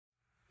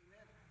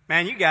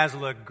Man, you guys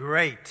look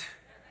great.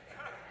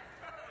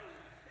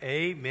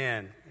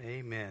 Amen.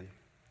 Amen.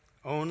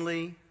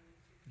 Only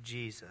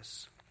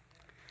Jesus.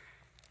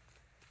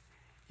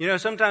 You know,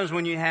 sometimes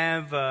when you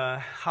have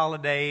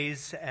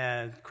holidays,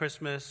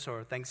 Christmas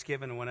or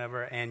Thanksgiving or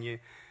whatever, and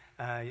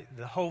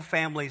the whole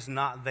family's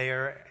not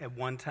there at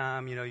one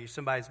time,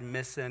 somebody's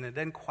missing, it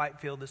doesn't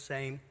quite feel the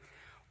same.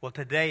 Well,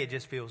 today it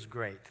just feels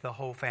great. The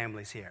whole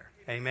family's here.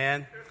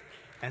 Amen.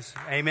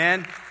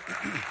 Amen.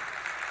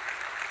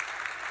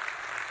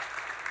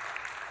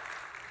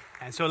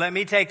 And so let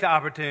me take the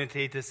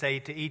opportunity to say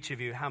to each of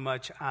you how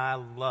much I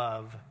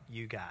love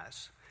you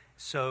guys.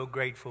 So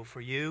grateful for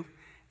you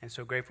and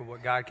so grateful for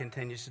what God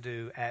continues to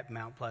do at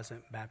Mount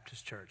Pleasant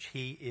Baptist Church.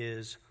 He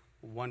is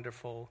a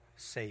wonderful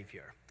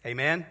Savior.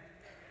 Amen?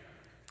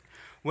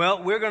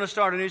 Well, we're going to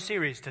start a new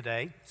series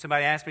today.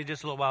 Somebody asked me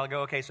just a little while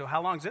ago, okay, so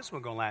how long is this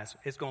one going to last?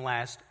 It's going to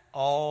last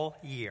all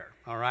year,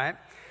 all right?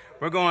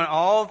 We're going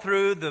all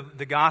through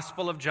the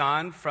Gospel of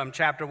John from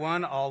chapter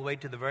 1 all the way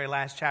to the very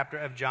last chapter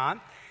of John.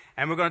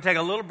 And we're going to take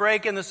a little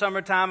break in the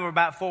summertime of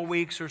about 4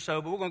 weeks or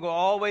so, but we're going to go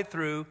all the way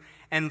through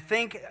and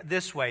think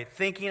this way,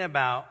 thinking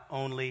about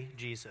only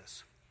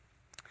Jesus.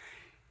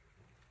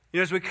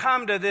 As we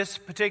come to this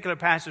particular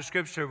passage of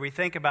Scripture, we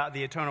think about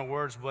the eternal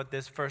words, what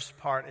this first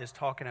part is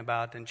talking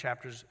about in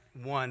chapters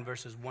 1,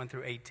 verses 1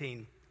 through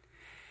 18.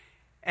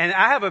 And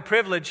I have a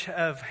privilege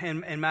of,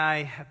 in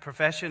my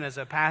profession as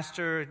a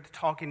pastor,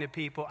 talking to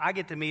people. I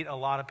get to meet a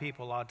lot of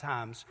people a lot of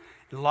times,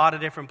 in a lot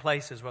of different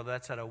places, whether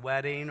that's at a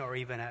wedding or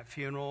even at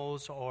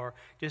funerals or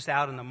just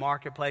out in the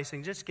marketplace,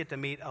 and just get to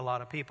meet a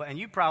lot of people. And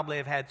you probably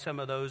have had some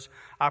of those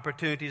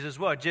opportunities as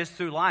well, just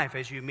through life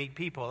as you meet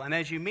people. And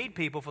as you meet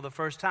people for the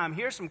first time,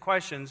 here's some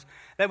questions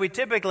that we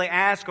typically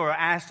ask or are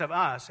asked of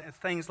us.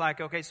 Things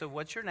like, okay, so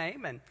what's your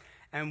name?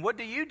 And what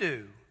do you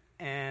do?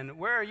 And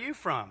where are you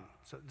from?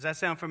 So does that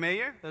sound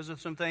familiar? Those are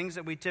some things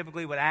that we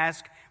typically would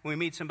ask when we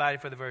meet somebody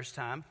for the first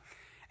time.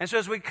 And so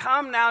as we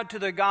come now to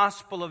the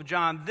Gospel of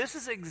John, this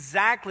is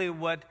exactly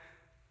what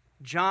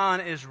John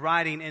is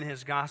writing in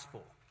his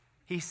Gospel.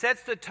 He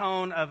sets the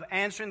tone of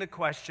answering the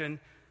question,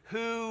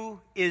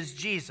 who is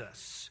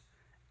Jesus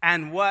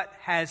and what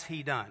has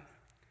he done?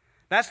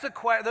 Those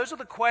are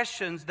the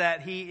questions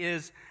that he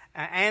is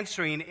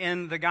answering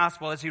in the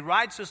gospel as he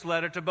writes this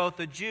letter to both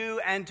the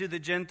Jew and to the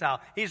Gentile.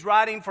 He's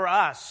writing for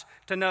us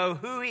to know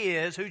who he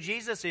is, who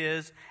Jesus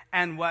is,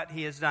 and what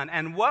he has done.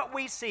 And what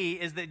we see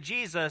is that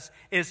Jesus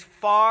is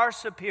far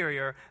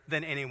superior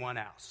than anyone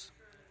else.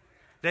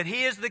 That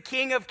he is the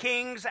King of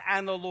kings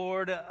and the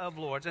Lord of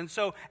lords. And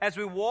so as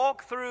we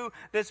walk through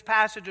this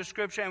passage of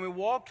Scripture and we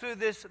walk through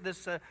this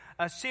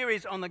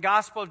series on the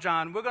Gospel of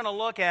John, we're going to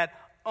look at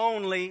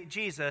only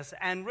Jesus.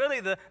 And really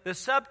the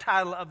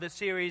subtitle of the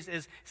series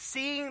is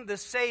Seeing the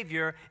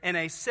Savior in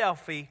a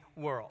Selfie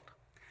World.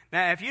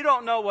 Now, if you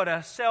don't know what a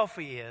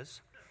selfie is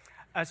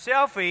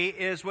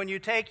when you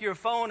take your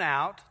phone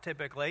out,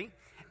 typically,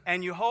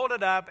 and you hold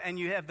it up and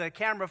you have the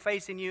camera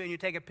facing you and you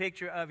take a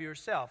picture of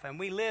yourself. And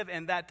we live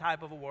in that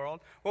type of a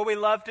world where we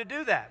love to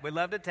do that. We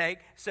love to take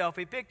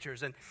selfie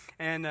pictures.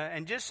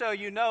 And just so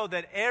you know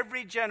that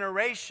every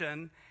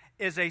generation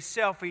is a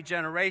selfie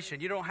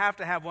generation. You don't have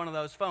to have one of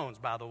those phones,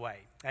 by the way.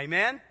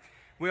 Amen?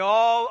 We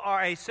all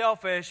are a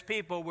selfish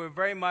people. We're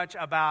very much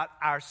about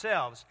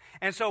ourselves.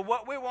 And so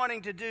what we're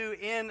wanting to do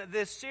in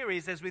this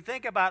series as we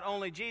think about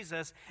only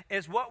Jesus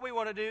is what we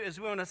want to do is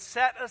we want to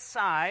set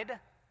aside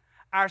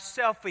our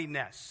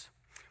selfiness.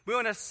 We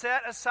want to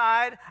set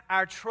aside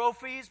our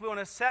trophies. We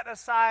want to set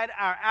aside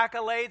our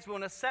accolades. We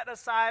want to set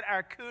aside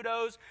our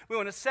kudos. We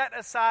want to set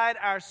aside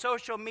our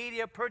social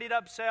media prettied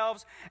up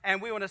selves. And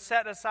we want to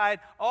set aside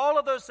all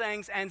of those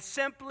things and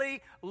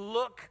simply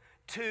look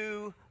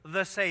to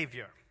the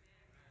Savior.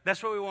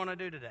 That's what we want to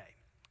do today.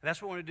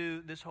 That's what we want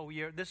to do this whole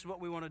year. This is what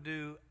we want to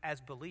do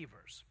as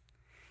believers.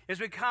 As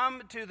we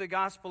come to the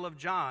Gospel of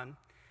John,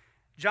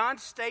 John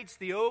states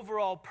the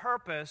overall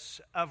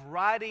purpose of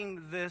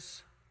writing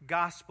this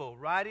gospel,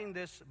 writing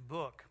this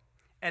book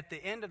at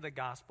the end of the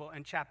gospel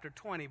in chapter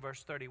 20,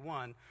 verse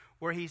 31,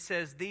 where he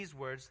says these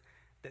words,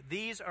 that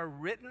these are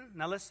written,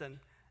 now listen,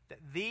 that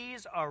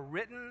these are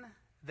written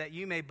that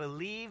you may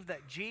believe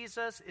that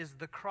Jesus is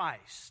the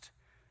Christ,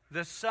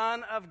 the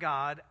Son of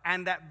God,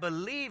 and that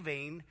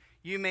believing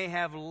you may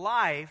have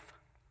life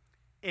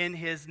in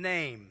his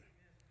name.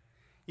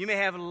 You may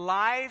have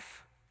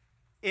life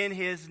in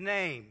his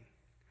name.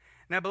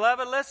 Now,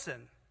 beloved,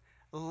 listen,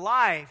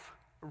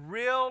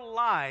 real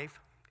life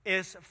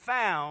is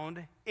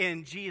found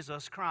in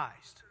Jesus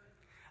Christ.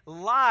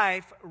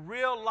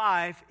 Real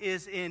life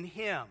is in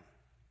him.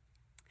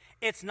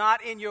 It's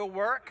not in your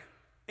work.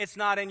 It's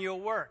not in your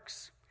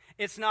works.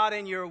 It's not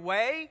in your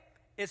way.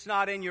 It's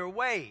not in your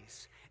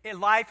ways.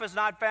 Life is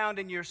not found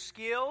in your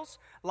skills.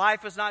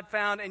 Life is not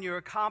found in your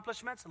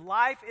accomplishments.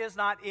 Life is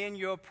not in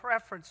your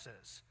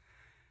preferences.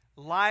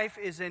 Life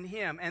is in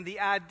him. And the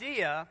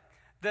idea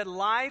that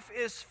life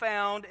is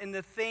found in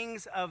the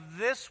things of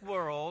this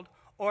world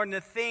or in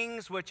the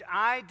things which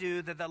I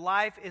do, that the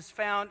life is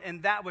found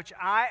in that which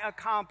I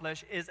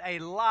accomplish, is a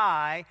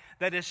lie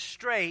that is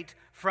straight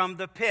from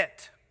the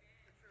pit.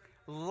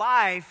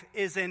 life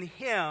is in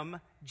Him,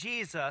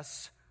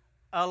 Jesus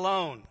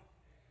alone.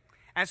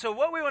 And so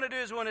what we want to do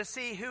is we want to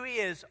see who He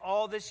is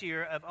all this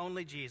year of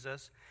only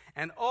Jesus.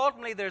 And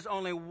ultimately, there's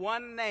only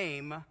one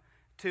name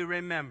to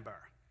remember.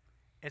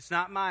 It's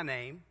not my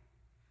name,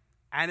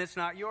 and it's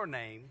not your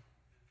name.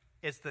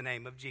 It's the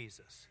name of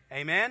Jesus.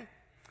 Amen?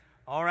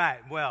 All right,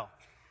 well,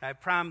 I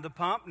primed the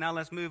pump. Now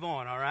let's move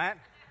on, all right?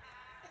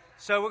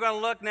 So we're going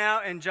to look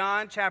now in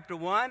John chapter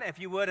 1. If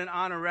you would, in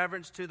honor and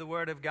reverence to the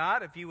Word of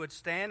God, if you would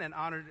stand and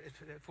honor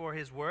for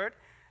His Word,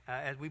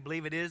 as we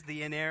believe it is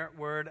the inerrant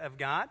Word of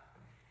God.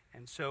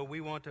 And so I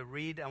want to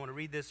read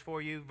this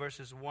for you,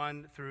 verses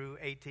 1 through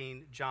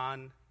 18,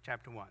 John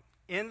chapter 1.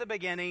 In the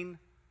beginning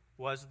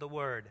was the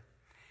Word,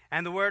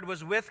 and the Word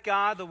was with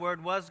God, the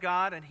Word was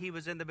God, and He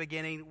was in the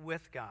beginning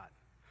with God.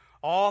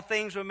 All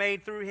things were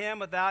made through Him.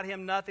 Without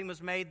Him nothing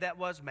was made that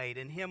was made.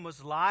 In Him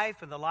was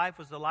life, and the life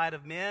was the light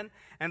of men.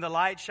 And the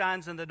light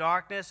shines in the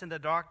darkness, and the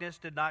darkness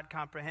did not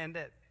comprehend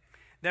it.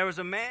 There was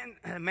a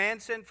man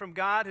sent from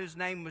God whose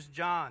name was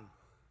John.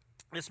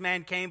 This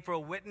man came for a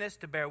witness,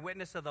 to bear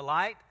witness of the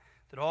light,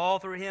 that all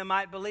through Him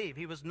might believe.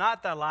 He was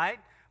not the light,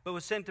 but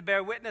was sent to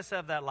bear witness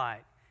of that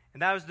light.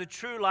 And that was the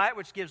true light,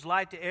 which gives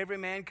light to every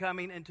man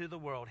coming into the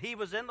world. He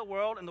was in the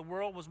world, and the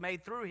world was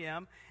made through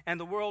Him, and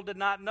the world did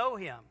not know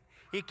Him.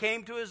 He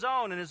came to His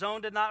own, and His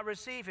own did not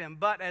receive Him.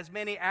 But as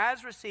many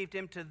as received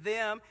Him, to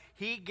them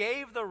He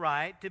gave the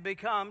right to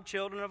become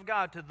children of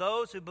God, to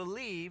those who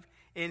believe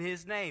in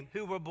His name,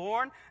 who were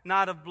born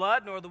not of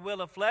blood, nor the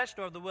will of flesh,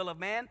 nor the will of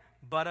man,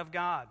 but of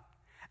God.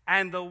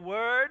 And the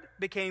Word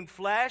became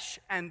flesh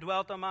and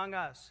dwelt among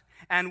us.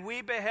 And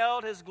we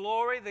beheld His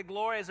glory. The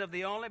glory is of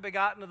the only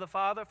begotten of the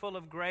Father, full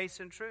of grace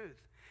and truth.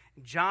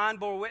 John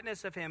bore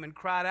witness of Him and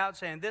cried out,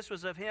 saying, This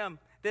was of Him.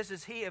 This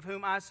is He of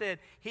whom I said,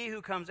 He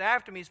who comes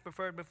after me is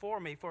preferred before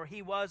me, for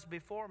He was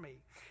before me.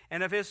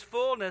 And of His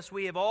fullness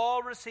we have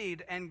all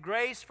received, and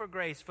grace for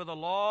grace. For the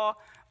law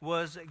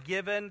was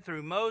given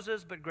through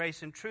Moses, but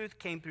grace and truth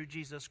came through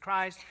Jesus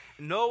Christ.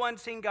 No one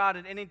seen God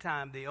at any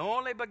time. The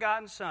only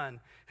begotten Son,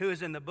 who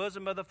is in the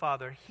bosom of the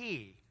Father,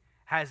 He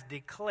has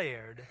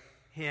declared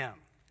Him.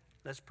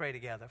 Let's pray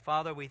together.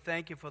 Father, we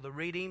thank You for the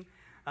reading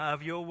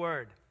of Your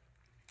word.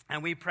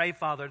 And we pray,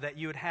 Father, that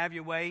You would have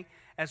Your way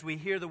as we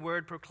hear the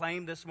word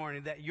proclaimed this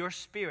morning, that Your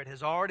Spirit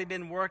has already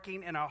been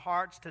working in our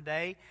hearts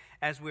today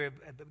as we're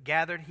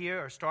gathered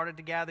here or started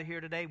to gather here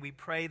today. We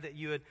pray that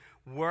You would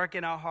work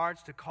in our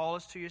hearts to call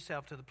us to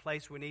Yourself, to the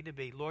place we need to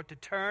be. Lord, to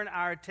turn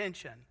our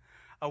attention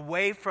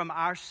away from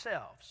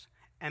ourselves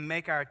and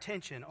make our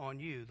attention on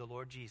You, the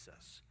Lord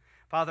Jesus.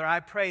 Father, I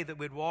pray that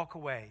we'd walk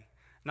away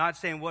not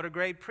saying what a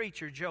great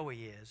preacher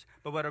Joey is,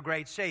 but what a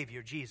great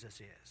Savior Jesus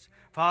is.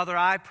 Father,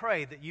 I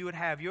pray that You would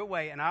have Your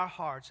way in our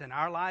hearts and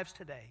our lives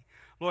today.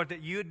 Lord,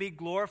 that You would be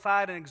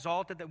glorified and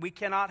exalted, that we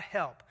cannot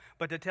help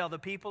but to tell the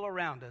people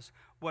around us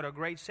what a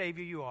great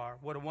Savior You are,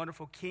 what a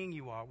wonderful King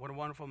You are, what a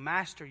wonderful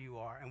Master You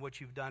are, and what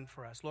You've done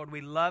for us. Lord,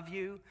 we love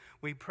You,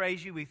 we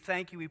praise You, we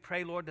thank You. We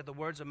pray, Lord, that the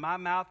words of my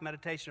mouth,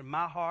 meditation of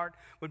my heart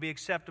would be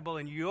acceptable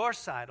in Your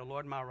sight, O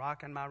Lord, my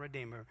rock and my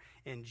redeemer.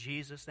 In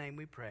Jesus' name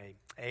we pray.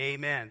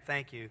 Amen.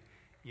 Thank you.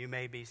 You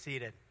may be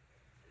seated.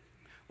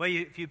 Well,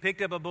 if you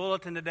picked up a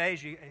bulletin today,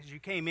 as you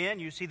came in,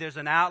 you see there's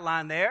an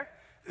outline there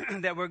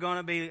that we're going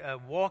to be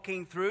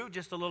walking through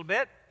just a little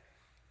bit.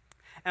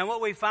 And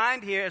what we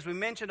find here, as we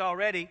mentioned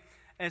already,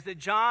 is that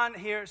John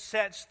here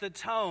sets the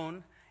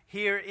tone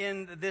here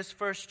in this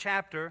first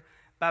chapter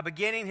by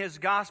beginning his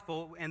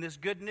gospel and this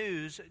good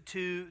news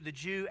to the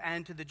Jew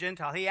and to the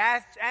Gentile. He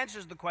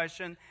answers the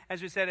question,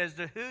 as we said, as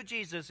to who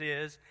Jesus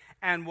is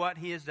and what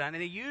He has done.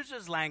 And he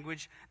uses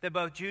language that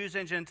both Jews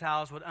and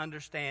Gentiles would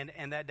understand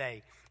in that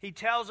day. He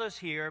tells us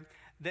here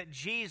that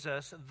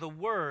Jesus, the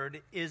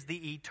Word, is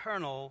the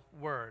eternal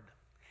Word.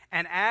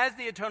 And as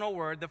the eternal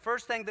Word, the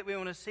first thing that we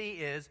want to see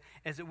is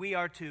that we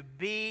are to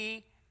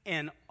be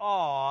in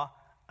awe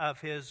of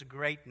His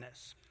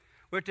greatness.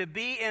 We're to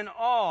be in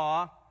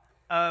awe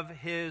of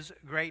His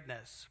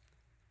greatness.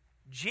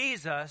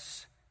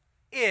 Jesus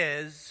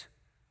is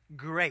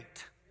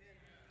great.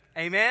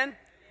 Amen?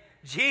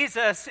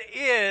 Jesus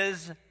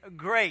is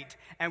great.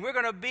 And we're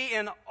going to be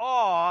in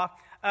awe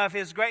of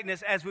His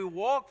greatness as we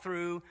walk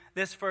through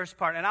this first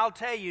part. And I'll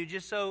tell you,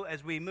 just so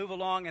as we move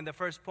along in the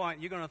first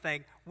point, you're going to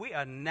think, we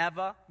are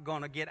never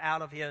going to get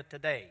out of here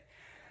today.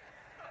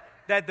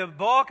 That the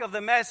bulk of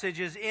the message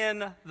is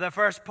in the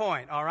first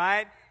point, all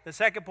right? The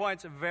second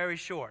point's very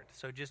short,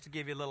 so just to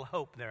give you a little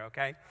hope there,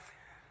 okay?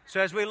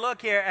 So as we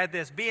look here at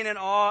this, being in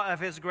awe of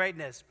His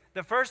greatness,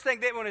 the first thing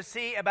that we want to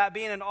see about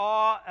being in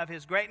awe of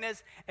His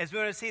greatness is we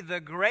want to see the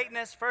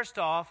greatness, first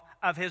off,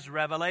 of His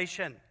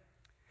revelation.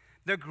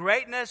 The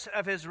greatness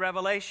of His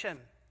revelation.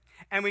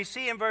 And we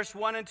see in verse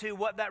 1 and 2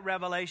 what that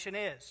revelation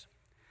is.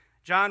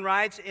 John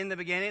writes in the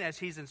beginning, as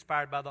he's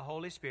inspired by the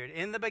Holy Spirit,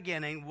 in the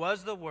beginning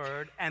was the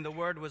Word, and the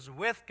Word was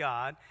with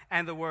God,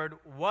 and the Word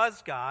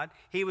was God.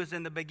 He was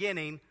in the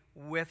beginning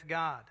with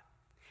God.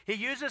 He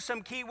uses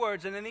some key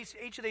words, and in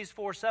each of these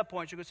 4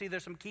 subpoints, you can see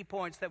there's some key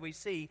points that we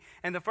see.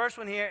 And the first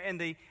one here, in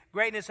the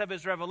greatness of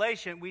His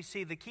revelation, we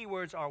see the key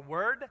words are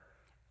Word,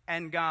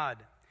 and God.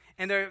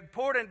 And they're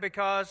important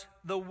because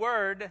the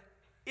Word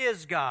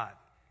is God.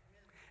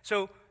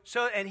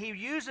 And he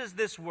uses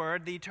this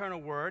word, the eternal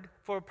word,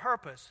 for a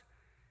purpose,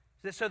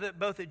 so that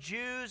both the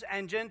Jews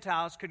and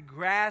Gentiles could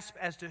grasp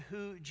as to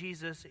who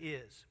Jesus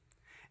is.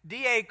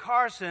 D.A.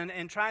 Carson,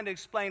 in trying to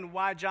explain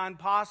why John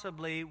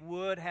possibly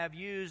would have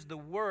used the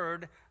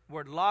word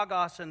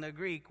logos in the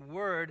Greek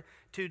word,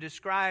 to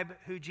describe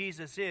who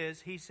Jesus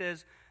is, he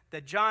says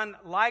that John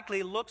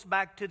likely looks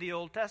back to the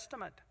Old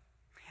Testament.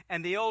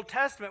 And the Old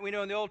Testament, we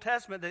know in the Old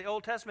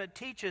Testament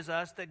teaches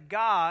us that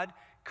God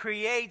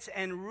creates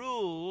and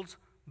rules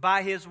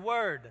by His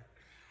Word,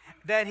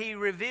 that He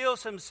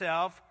reveals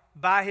Himself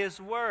by His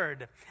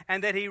Word,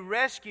 and that He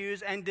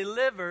rescues and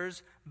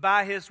delivers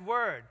by His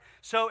Word.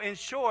 So in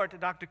short,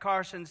 Dr.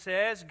 Carson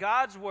says,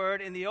 God's Word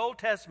in the Old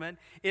Testament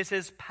is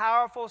His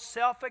powerful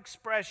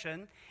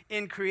self-expression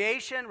in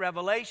creation,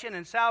 revelation,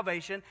 and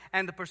salvation,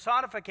 and the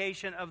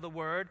personification of the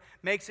Word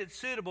makes it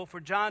suitable for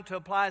John to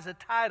apply as a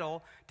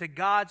title to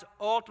God's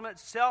ultimate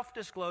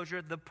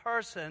self-disclosure, the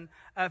person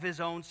of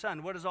His own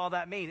Son. What does all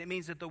that mean? It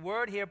means that the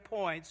Word here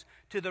points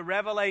to the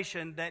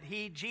revelation that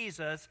He,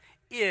 Jesus,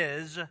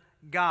 is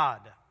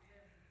God.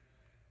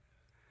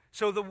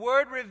 So the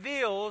Word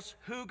reveals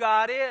who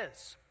God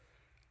is.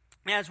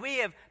 As we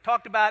have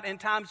talked about in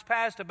times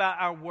past about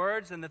our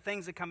words and the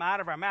things that come out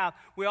of our mouth,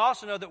 we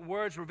also know that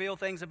words reveal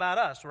things about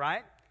us,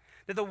 right?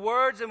 That the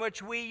words in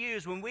which we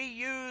use, when we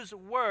use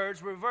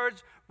words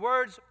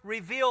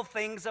reveal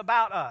things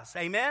about us.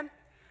 Amen?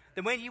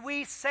 That when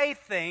we say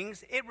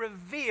things, it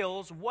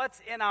reveals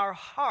what's in our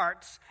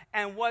hearts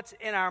and what's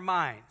in our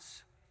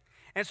minds.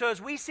 And so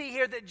as we see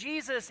here that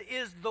Jesus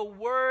is the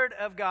Word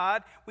of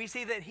God, we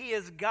see that He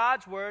is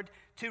God's Word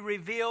to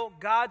reveal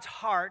God's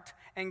heart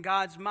and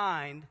God's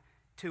mind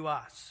to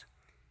us.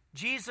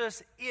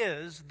 Jesus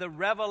is the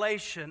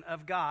revelation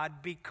of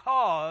God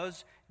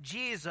because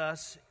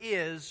Jesus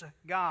is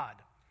God.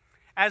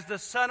 As the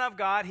Son of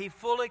God, He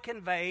fully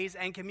conveys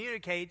and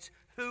communicates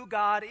who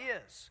God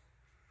is.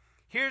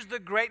 Here's the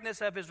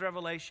greatness of His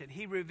revelation.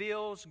 He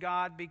reveals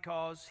God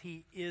because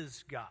He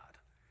is God.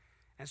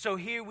 And so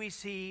here we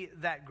see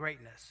that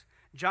greatness.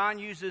 John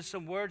uses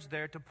some words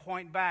there to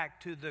point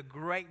back to the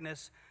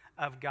greatness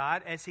of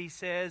God as he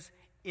says,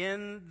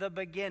 in the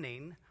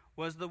beginning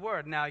was the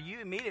Word. Now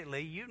you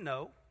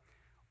know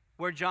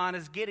where John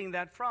is getting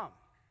that from.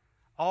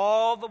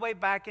 All the way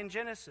back in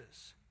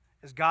Genesis,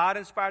 as God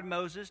inspired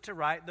Moses to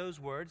write those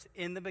words,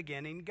 in the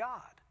beginning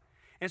God.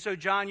 And so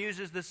John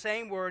uses the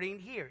same wording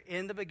here.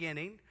 In the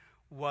beginning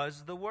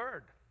was the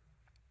Word.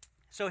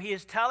 So he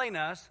is telling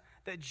us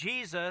that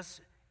Jesus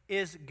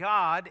is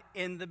God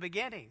in the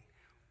beginning.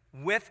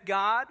 With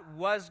God,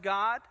 was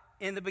God,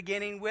 in the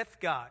beginning with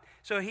God.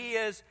 So he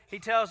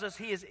tells us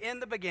He is in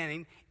the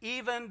beginning,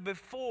 even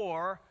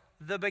before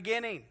the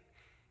beginning.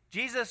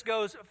 Jesus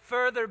goes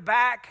further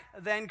back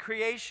than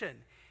creation.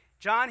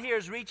 John here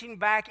is reaching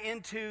back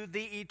into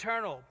the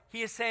eternal.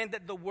 He is saying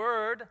that the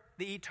Word,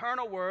 the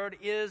eternal Word,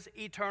 is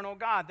eternal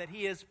God, that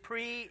He is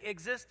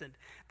pre-existent,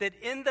 that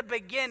in the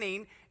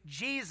beginning,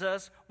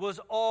 Jesus was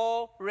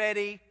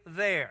already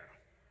there.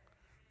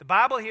 The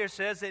Bible here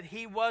says that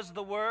He was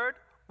the Word,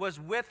 was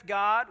with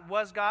God,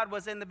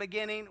 was in the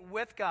beginning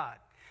with God.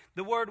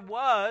 The word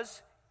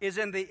was is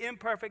in the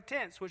imperfect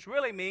tense, which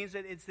really means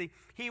that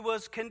He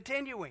was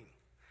continuing.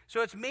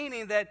 So it's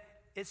meaning that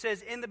it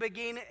says in the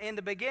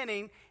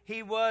beginning,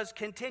 He was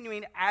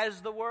continuing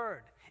as the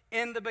Word.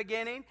 In the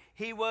beginning,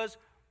 He was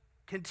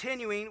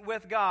continuing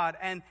with God,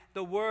 and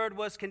the Word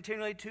was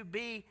continually to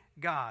be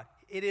God.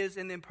 It is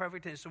in the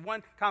imperfect tense. So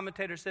one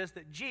commentator says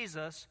that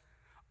Jesus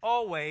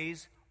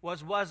always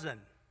wasn't.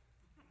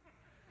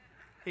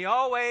 He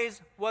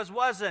always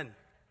wasn't.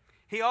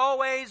 He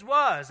always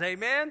was.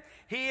 Amen?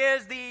 He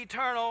is the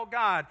eternal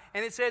God.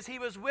 And it says He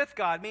was with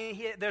God,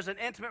 meaning there's an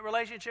intimate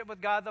relationship with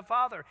God the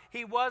Father.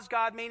 He was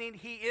God, meaning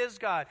He is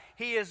God.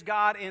 He is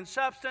God in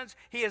substance.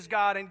 He is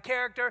God in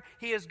character.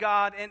 He is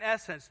God in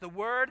essence. The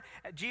Word,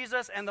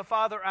 Jesus, and the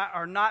Father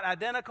are not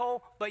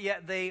identical, but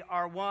yet they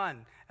are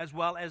one, as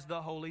well as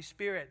the Holy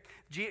Spirit.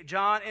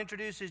 John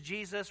introduces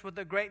Jesus with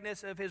the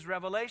greatness of His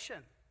revelation.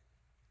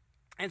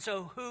 And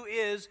so who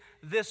is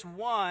this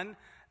one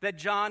that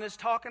John is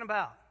talking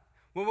about?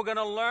 Well, we're going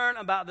to learn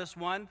about this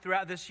one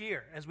throughout this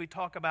year as we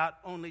talk about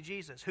only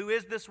Jesus. Who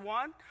is this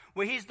one?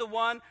 Well, He's the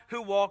one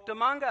who walked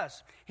among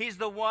us. He's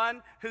the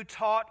one who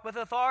taught with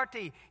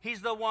authority.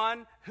 He's the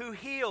one who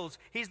heals.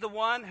 He's the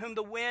one whom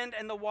the wind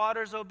and the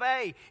waters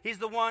obey. He's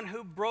the one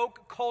who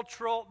broke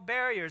cultural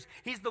barriers.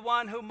 He's the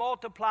one who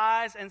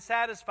multiplies and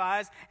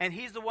satisfies, and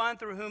He's the one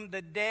through whom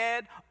the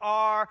dead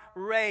are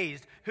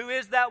raised. Who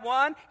is that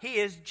one? He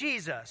is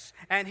Jesus,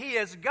 and He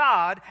is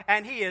God,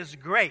 and He is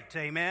great.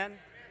 Amen?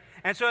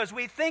 And so as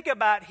we think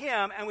about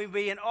Him and we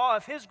be in awe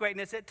of His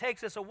greatness, it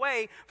takes us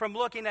away from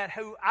looking at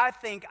who I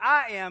think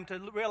I am to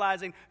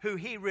realizing who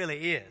He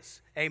really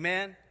is.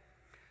 Amen?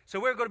 So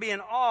we're going to be in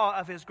awe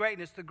of His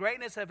greatness, the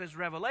greatness of His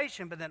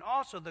revelation, but then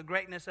also the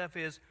greatness of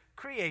His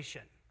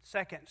creation.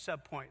 Second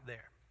subpoint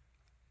there.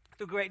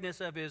 The greatness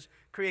of His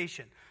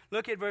creation.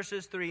 Look at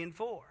verses 3 and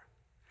 4.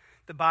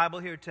 The Bible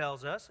here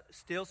tells us,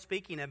 still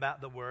speaking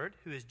about the Word,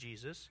 who is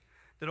Jesus,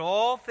 that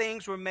all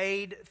things were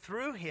made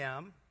through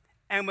him,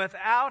 and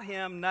without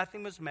him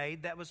nothing was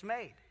made that was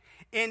made.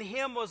 In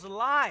him was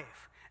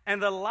life,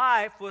 and the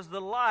life was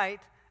the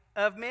light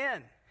of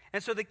men.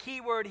 And so the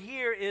key word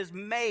here is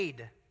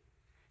made.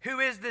 Who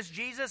is this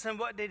Jesus, and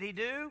what did he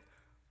do?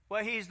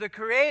 Well, he's the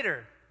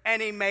creator,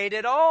 and he made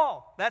it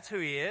all. That's who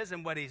he is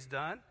and what he's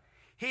done.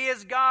 He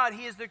is God.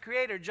 He is the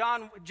creator.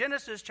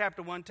 Genesis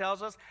chapter 1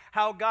 tells us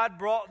how God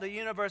brought the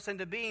universe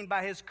into being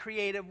by his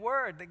creative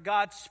word, that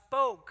God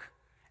spoke,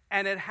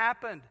 and it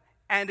happened,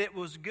 and it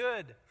was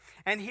good.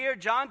 And here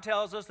John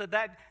tells us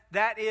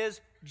that is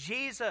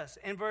Jesus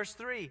in verse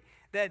 3,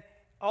 that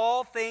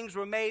all things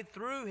were made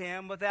through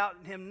him. Without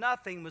him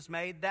nothing was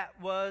made that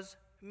was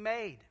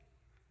made.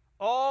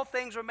 All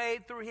things were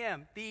made through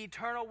him. The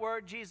eternal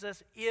word,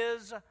 Jesus,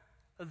 is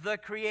the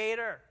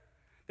creator.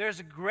 There's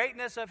a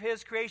greatness of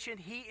his creation.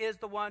 He is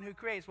the one who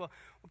creates. Well,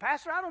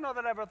 Pastor, I don't know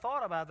that I ever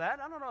thought about that.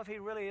 I don't know if he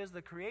really is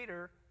the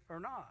creator or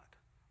not.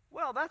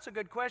 Well, that's a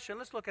good question.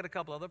 Let's look at a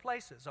couple other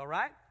places, all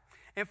right?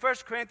 In 1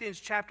 Corinthians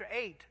chapter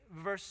 8,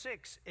 verse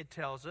 6, it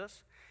tells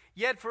us,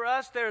 "Yet for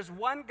us there is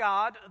one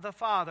God, the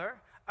Father,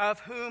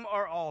 of whom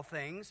are all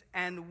things,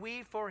 and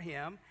we for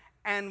him,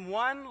 and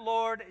one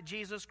Lord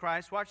Jesus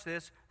Christ," watch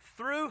this,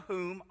 "through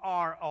whom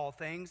are all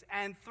things,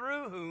 and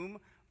through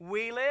whom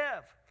we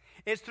live."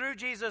 It's through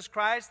Jesus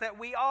Christ that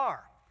we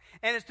are,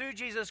 and it's through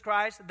Jesus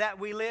Christ that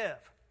we live.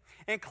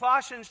 In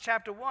Colossians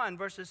chapter 1,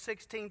 verses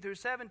 16 through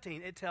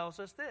 17, it tells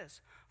us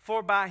this,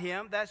 "For by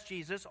him," that's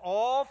Jesus,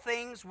 "all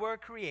things were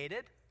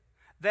created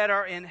that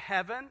are in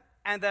heaven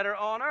and that are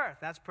on earth."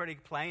 That's pretty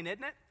plain,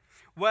 isn't it?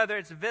 Whether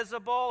it's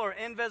visible or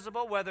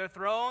invisible, whether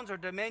thrones or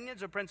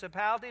dominions or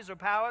principalities or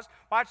powers,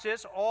 watch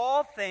this,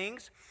 all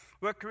things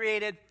were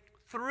created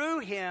through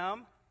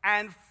him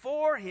and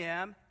for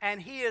him,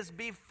 and he is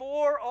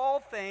before all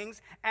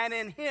things, and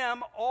in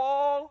him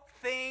all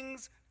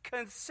things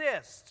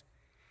consist.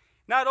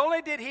 Not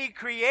only did he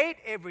create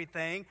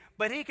everything,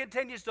 but he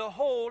continues to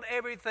hold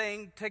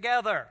everything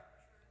together.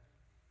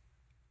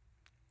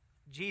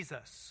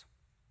 Jesus.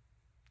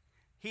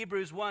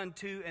 Hebrews 1,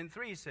 2, and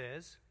 3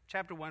 says,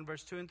 chapter 1,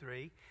 verse 2 and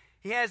 3,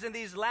 "He has in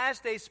these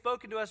last days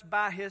spoken to us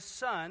by his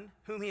Son,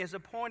 whom he has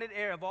appointed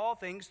heir of all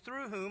things,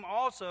 through whom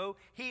also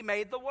he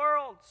made the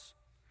worlds,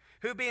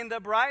 who being the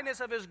brightness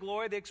of his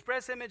glory, the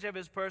express image of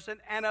his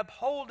person, and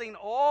upholding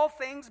all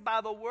things by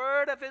the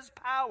word of his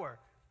power,"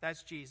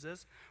 that's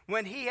Jesus,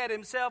 "when he had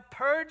himself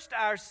purged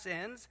our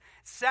sins,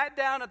 sat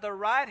down at the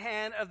right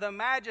hand of the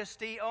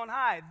majesty on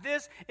high."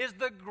 This is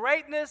the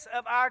greatness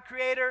of our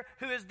Creator,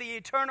 who is the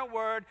eternal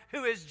Word,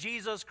 who is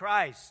Jesus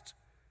Christ.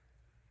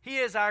 He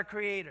is our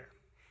Creator.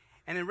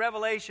 And in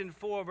Revelation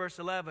 4, verse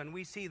 11,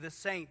 we see the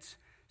saints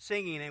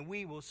singing, and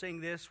we will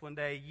sing this one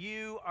day,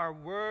 "You are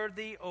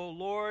worthy, O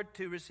Lord,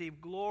 to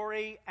receive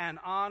glory and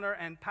honor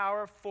and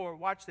power, for,"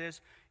 watch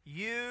this,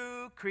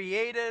 "you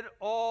created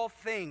all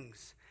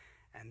things,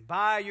 and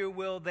by your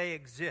will they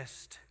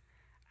exist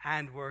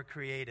and were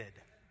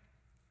created."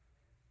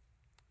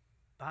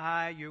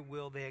 By your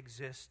will they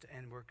exist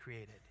and were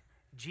created.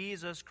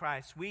 Jesus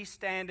Christ, we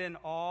stand in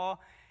awe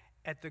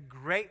at the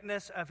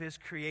greatness of his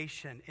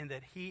creation, in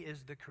that he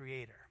is the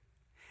creator.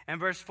 And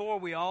verse 4,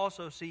 we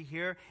also see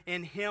here,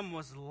 "In him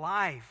was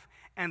life,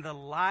 and the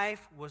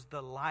life was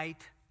the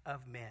light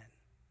of men."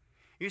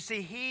 You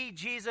see,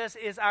 Jesus,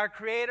 is our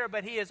creator,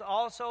 but he is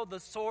also the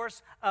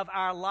source of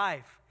our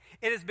life.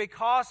 It is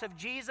because of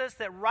Jesus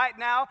that right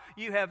now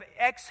you have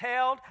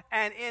exhaled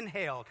and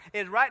inhaled.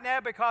 It is right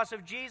now because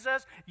of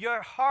Jesus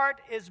your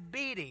heart is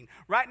beating.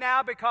 Right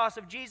now because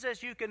of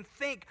Jesus you can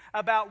think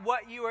about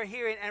what you are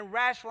hearing and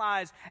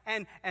rationalize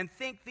and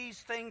think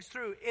these things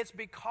through. It's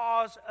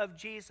because of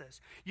Jesus.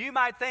 You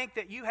might think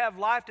that you have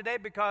life today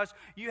because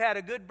you had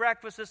a good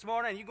breakfast this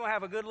morning and you're going to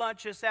have a good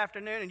lunch this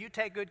afternoon and you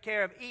take good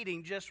care of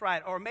eating just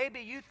right. Or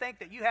maybe you think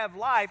that you have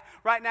life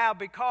right now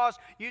because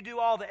you do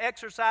all the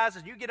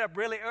exercises, you get up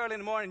really early in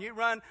the morning, you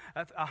run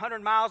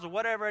 100 miles or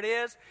whatever it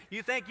is.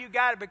 You think you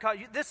got it because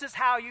this is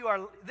how you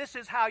are. This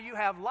is how you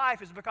have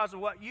life, is because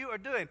of what you are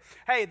doing.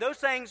 Hey, those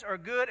things are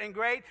good and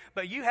great,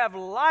 but you have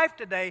life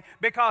today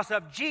because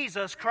of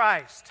Jesus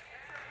Christ.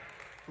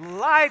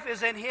 Life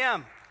is in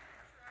him.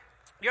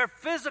 Your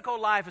physical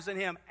life is in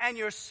him, and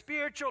your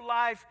spiritual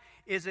life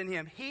is in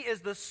him. He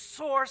is the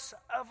source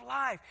of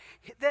life.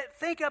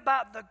 Think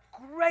about the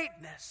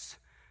greatness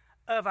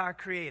of our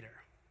Creator.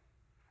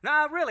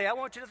 Now, really, I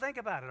want you to think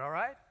about it, all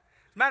right?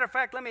 As a matter of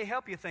fact, let me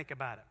help you think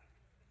about it.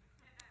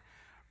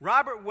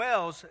 Robert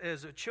Wells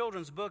is a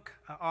children's book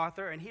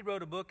author, and he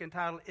wrote a book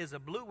entitled, "Is a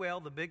Blue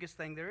Whale the Biggest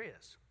Thing There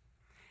Is?"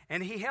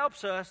 And he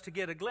helps us to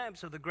get a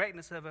glimpse of the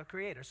greatness of a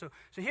Creator. So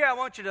here I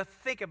want you to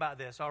think about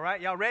this, all right?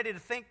 Y'all ready to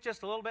think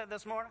just a little bit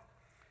this morning?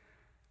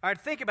 All right,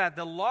 think about it.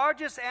 The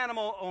largest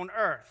animal on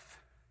earth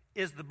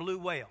is the blue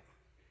whale.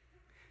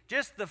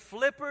 Just the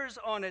flippers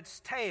on its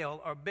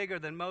tail are bigger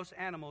than most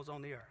animals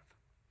on the earth.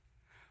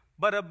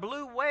 But a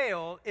blue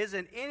whale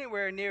isn't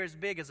anywhere near as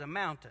big as a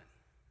mountain.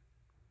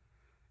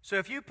 So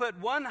if you put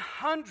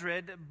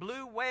 100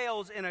 blue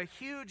whales in a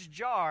huge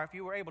jar, if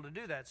you were able to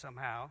do that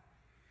somehow,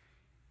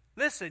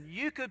 listen,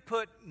 you could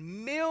put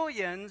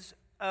millions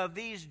of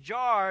these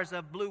jars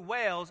of blue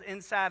whales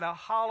inside a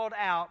hollowed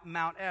out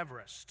Mount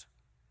Everest.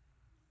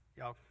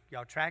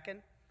 Y'all tracking?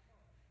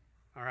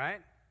 All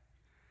right?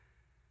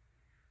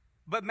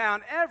 But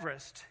Mount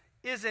Everest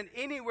isn't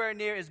anywhere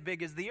near as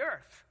big as the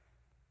earth.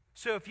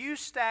 So if you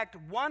stacked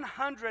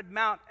 100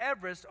 Mount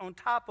Everest on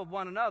top of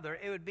one another,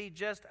 it would be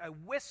just a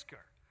whisker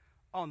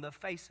on the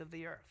face of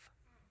the earth.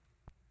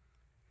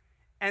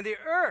 And the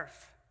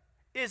earth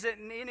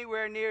isn't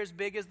anywhere near as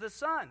big as the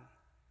sun.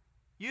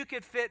 You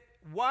could fit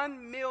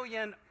 1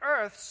 million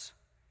earths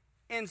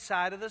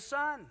inside of the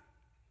sun.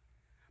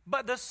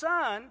 But the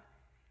sun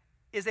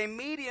is a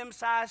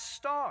medium-sized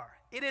star.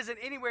 It isn't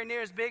anywhere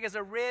near as big as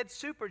a red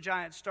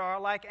supergiant star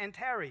like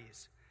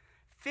Antares.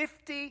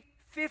 50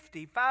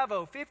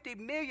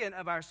 million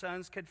of our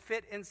suns could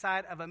fit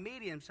inside of a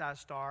medium-sized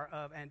star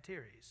of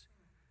Antares.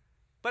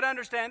 But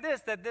understand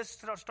this, that this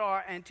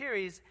star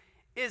Antares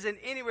isn't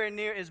anywhere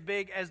near as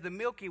big as the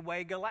Milky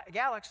Way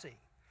galaxy.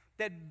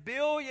 That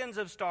billions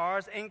of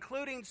stars,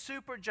 including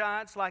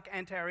supergiants like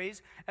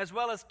Antares, as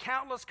well as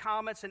countless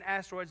comets and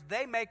asteroids,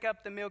 they make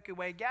up the Milky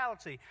Way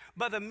galaxy.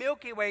 But the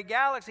Milky Way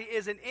galaxy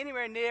isn't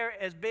anywhere near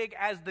as big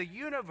as the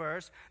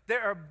universe.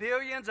 There are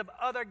billions of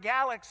other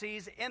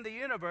galaxies in the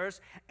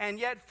universe, and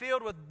yet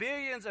filled with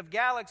billions of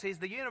galaxies,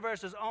 the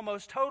universe is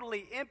almost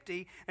totally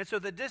empty. And so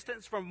the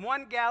distance from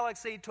one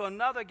galaxy to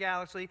another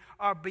galaxy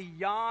are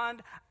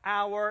beyond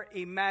our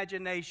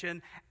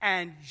imagination.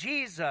 And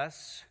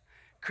Jesus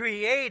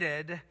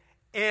created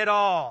it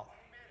all.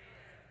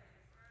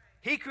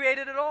 He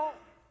created it all.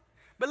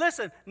 But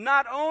listen,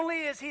 not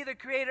only is he the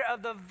creator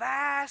of the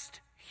vast,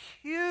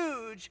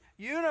 huge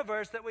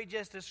universe that we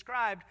just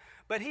described,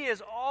 but he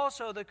is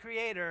also the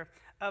creator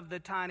of the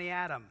tiny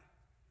atom.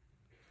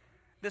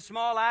 The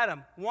small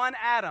atom. One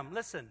atom.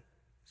 Listen,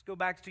 let's go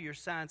back to your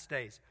science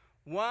days.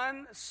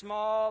 One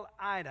small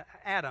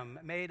atom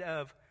made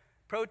of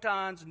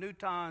protons,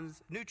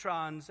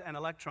 neutrons, and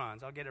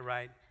electrons. I'll get it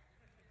right.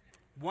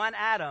 One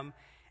atom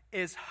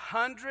is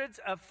hundreds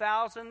of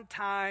thousand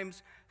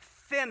times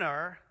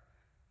thinner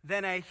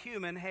than a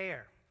human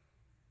hair.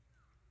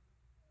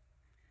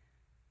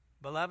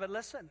 Beloved,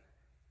 listen.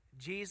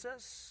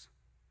 Jesus,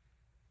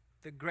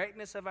 the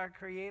greatness of our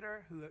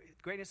Creator,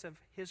 greatness of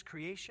His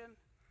creation,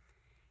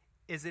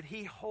 is that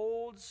He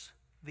holds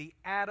the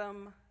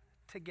atom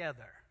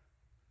together.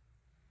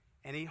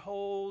 And He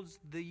holds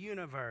the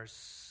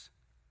universe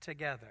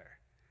together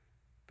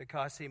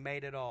because He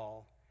made it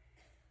all.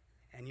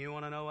 And you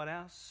want to know what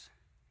else?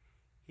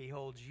 He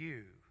holds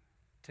you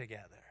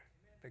together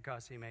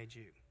because He made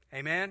you.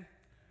 Amen?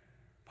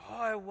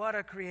 Boy, what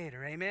a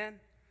creator. Amen?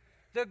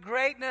 The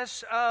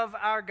greatness of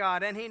our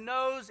God. And He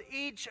knows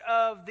each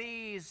of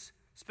these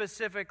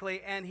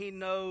specifically, and He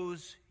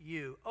knows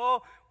you.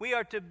 Oh, we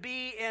are to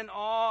be in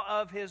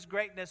awe of His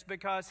greatness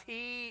because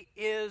He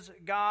is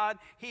God.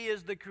 He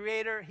is the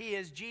creator. He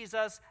is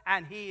Jesus,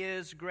 and He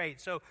is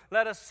great. So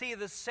let us see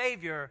the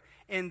Savior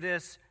in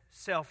this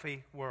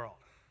selfie world.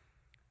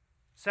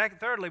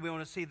 Thirdly, we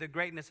want to see the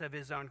greatness of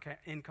His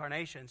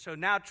incarnation. So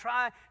now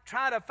try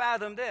to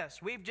fathom this.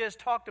 We've just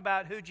talked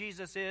about who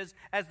Jesus is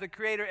as the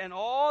creator and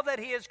all that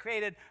He has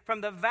created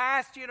from the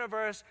vast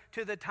universe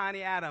to the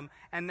tiny atom.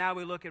 And now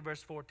we look at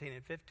verse 14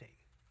 and 15.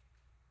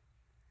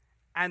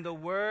 And the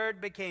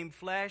Word became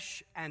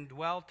flesh and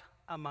dwelt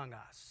among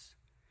us.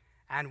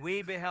 And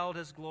we beheld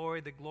His glory,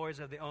 the glories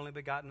of the only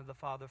begotten of the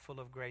Father, full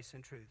of grace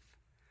and truth.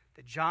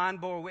 That John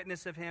bore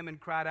witness of Him and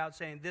cried out,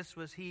 saying, This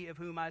was He of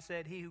whom I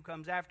said, He who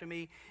comes after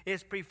me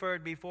is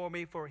preferred before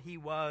me, for He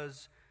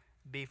was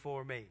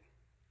before me.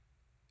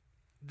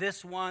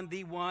 This one,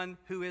 the one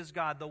who is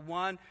God, the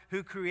one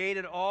who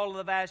created all of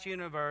the vast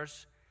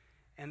universe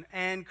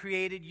and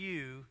created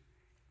you,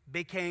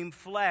 became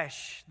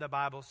flesh, the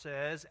Bible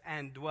says,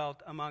 and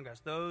dwelt among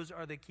us. Those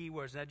are the key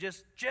words. Now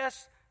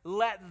just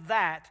let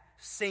that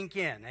sink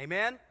in.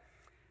 Amen?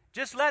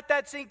 Just let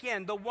that sink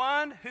in. The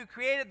one who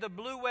created the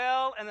blue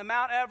whale and the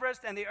Mount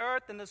Everest and the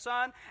earth and the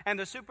sun and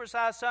the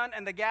supersized sun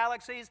and the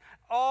galaxies,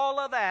 all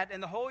of that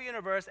in the whole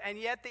universe, and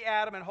yet the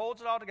atom, and holds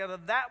it all together,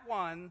 that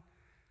one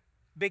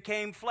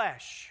became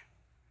flesh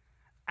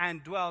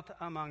and dwelt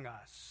among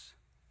us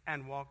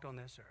and walked on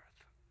this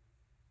earth.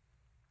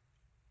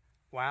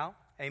 Wow.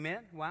 Amen.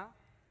 Wow.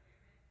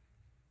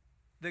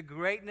 The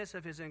greatness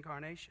of His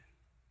incarnation.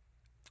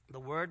 The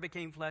Word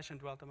became flesh and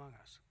dwelt among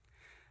us.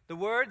 The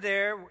word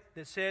there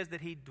that says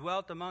that He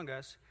dwelt among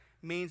us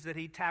means that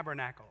He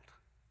tabernacled,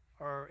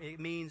 or it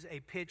means a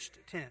pitched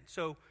tent.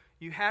 So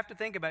you have to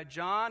think about,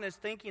 John is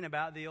thinking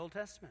about the Old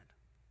Testament.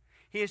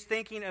 He is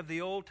thinking of the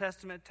Old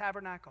Testament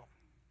tabernacle.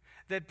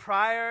 That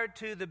prior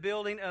to the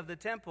building of the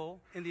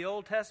temple in the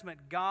Old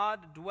Testament,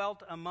 God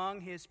dwelt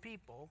among His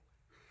people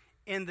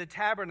in the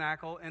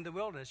tabernacle in the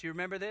wilderness. You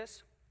remember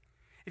this?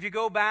 If you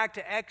go back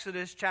to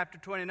Exodus chapter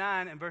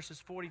 29 and verses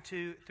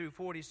 42 through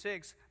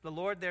 46, the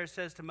Lord there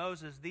says to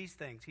Moses these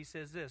things. He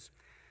says this,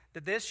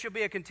 that this shall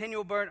be a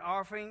continual burnt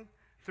offering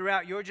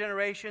throughout your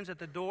generations at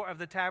the door of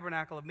the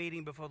tabernacle of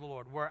meeting before the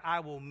Lord, where I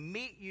will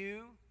meet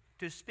you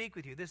to speak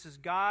with you. This is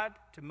God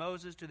to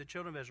Moses, to the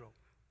children of Israel.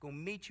 Go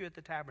meet you at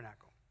the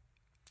tabernacle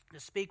to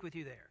speak with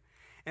you there.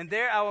 And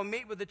there I will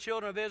meet with the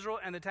children of Israel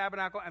and the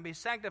tabernacle and be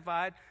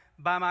sanctified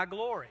by my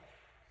glory.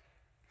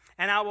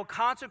 And I will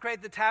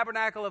consecrate the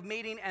tabernacle of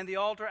meeting and the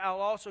altar. I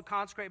will also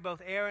consecrate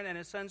both Aaron and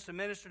his sons to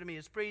minister to me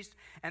as priests.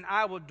 And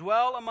I will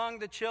dwell among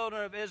the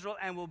children of Israel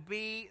and will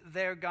be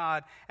their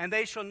God. And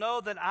they shall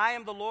know that I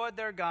am the Lord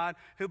their God,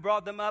 who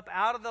brought them up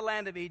out of the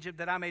land of Egypt,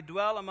 that I may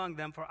dwell among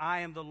them, for I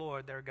am the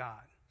Lord their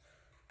God.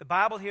 The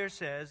Bible here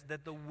says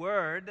that the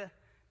Word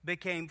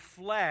became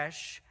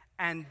flesh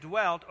and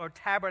dwelt or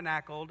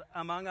tabernacled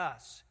among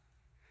us.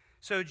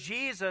 So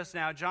Jesus,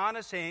 now John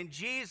is saying,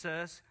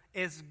 Jesus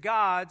is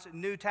God's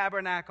new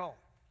tabernacle.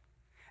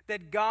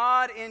 That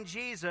God in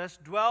Jesus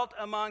dwelt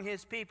among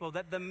his people.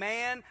 That the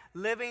man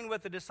living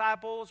with the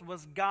disciples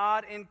was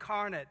God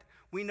incarnate.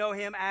 We know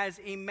him as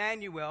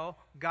Emmanuel,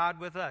 God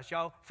with us.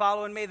 Y'all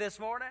following me this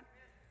morning?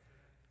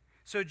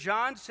 So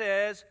John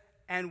says,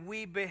 and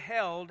we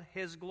beheld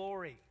his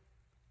glory.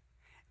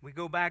 We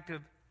go back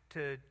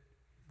to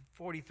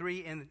 43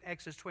 in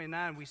Exodus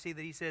 29. We see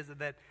that he says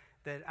that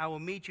I will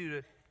meet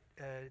you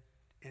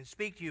and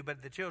speak to you,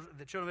 but the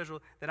children of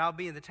Israel, that I'll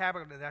be in the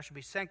tabernacle, that I shall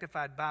be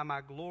sanctified by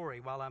my glory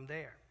while I'm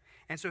there.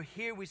 And so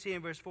here we see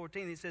in verse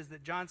 14, he says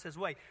that John says,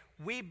 wait,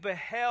 we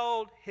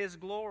beheld his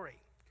glory.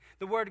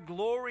 The word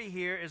glory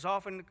here is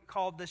often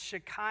called the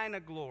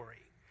Shekinah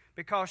glory,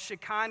 because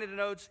Shekinah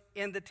denotes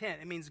in the tent.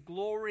 It means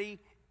glory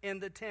in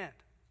the tent.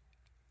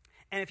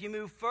 And if you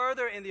move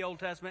further in the Old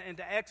Testament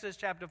into Exodus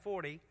chapter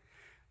 40,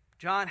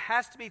 John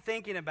has to be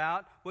thinking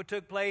about what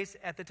took place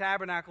at the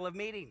tabernacle of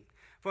meeting.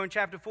 For in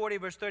chapter 40,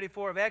 verse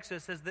 34 of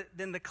Exodus, says that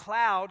then the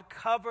cloud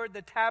covered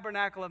the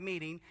tabernacle of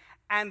meeting,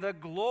 and the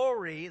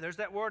glory, there's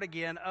that word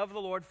again, of the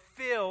Lord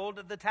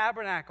filled the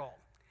tabernacle.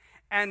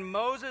 And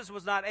Moses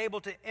was not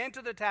able to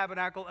enter the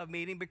tabernacle of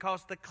meeting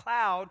because the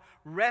cloud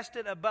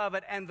rested above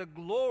it, and the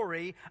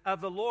glory of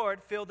the Lord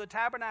filled the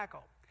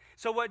tabernacle.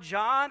 So what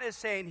John is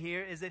saying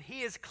here is that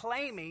he is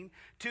claiming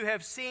to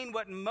have seen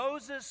what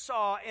Moses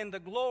saw in the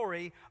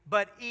glory,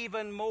 but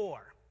even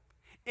more.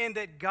 In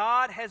that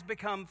God has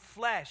become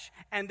flesh,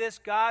 and this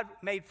God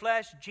made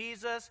flesh,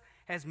 Jesus,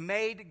 has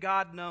made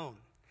God known.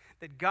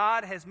 That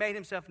God has made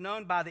himself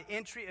known by the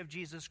entry of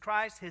Jesus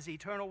Christ, his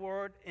eternal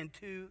word,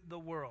 into the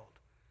world.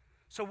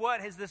 So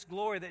what is this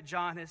glory that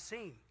John has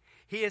seen?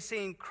 He has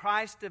seen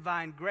Christ's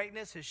divine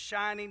greatness, his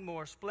shining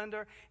more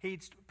splendor.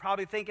 He's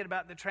probably thinking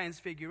about the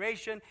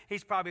transfiguration.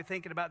 He's probably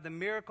thinking about the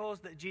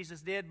miracles that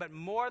Jesus did. But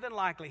more than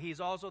likely,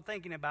 he's also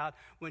thinking about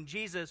when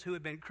Jesus, who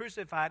had been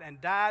crucified and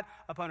died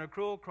upon a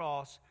cruel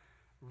cross,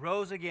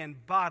 rose again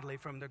bodily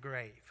from the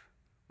grave.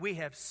 We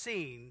have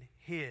seen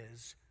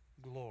his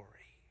glory.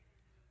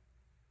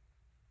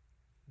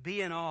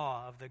 Be in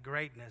awe of the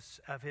greatness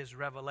of his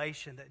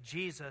revelation that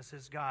Jesus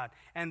is God.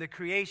 And the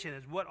creation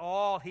is what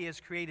all he has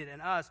created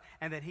in us,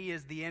 and that he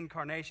is the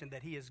incarnation,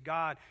 that he is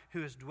God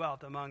who has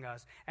dwelt among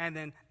us. And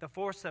then the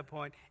fourth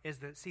subpoint is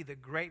to see the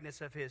greatness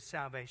of his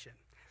salvation.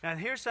 Now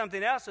here's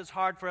something else that's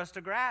hard for us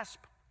to grasp.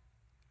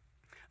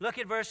 Look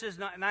at verses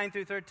 9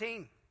 through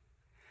 13.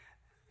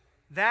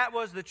 That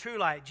was the true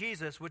light,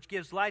 Jesus, which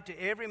gives light to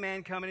every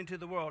man coming into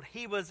the world.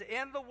 He was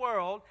in the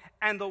world,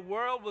 and the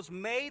world was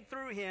made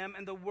through him,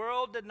 and the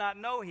world did not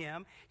know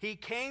him. He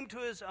came to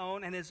his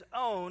own, and his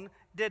own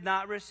did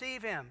not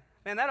receive him.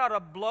 Man, that ought to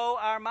blow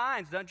our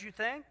minds, don't you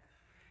think?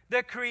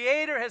 The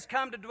Creator has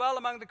come to dwell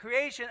among the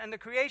creation, and the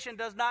creation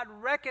does not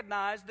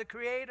recognize the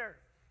Creator.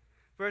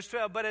 Verse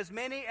 12, but as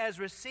many as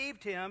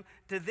received him,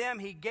 to them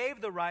he gave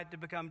the right to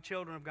become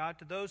children of God,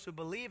 to those who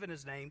believe in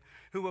his name,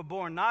 who were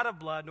born not of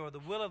blood, nor the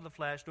will of the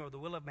flesh, nor the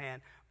will of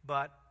man,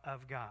 but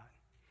of God.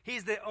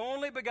 He's the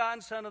only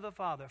begotten Son of the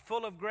Father,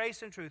 full of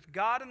grace and truth.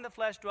 God in the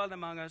flesh dwelt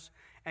among us,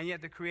 and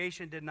yet the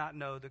creation did not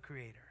know the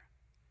Creator.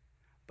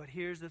 But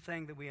here's the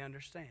thing that we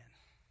understand,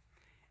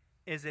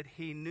 is that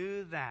he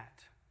knew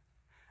that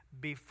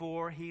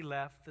before he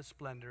left the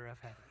splendor of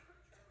heaven.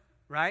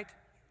 Right?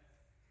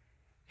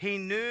 He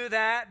knew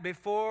that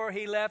before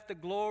he left the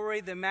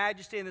glory, the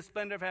majesty, and the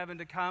splendor of heaven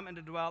to come and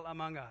to dwell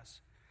among us.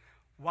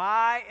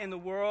 Why in the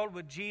world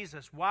would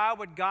Jesus, why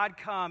would God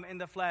come in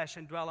the flesh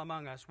and dwell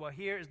among us? Well,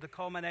 here is the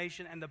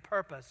culmination and the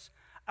purpose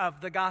of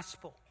the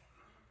gospel.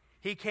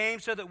 He came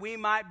so that we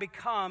might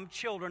become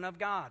children of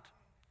God.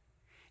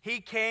 He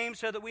came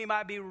so that we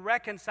might be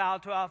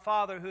reconciled to our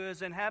Father who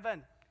is in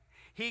heaven.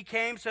 He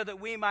came so that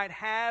we might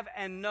have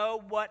and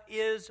know what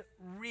is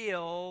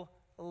real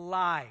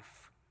life.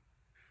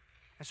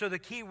 And so the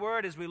key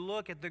word as we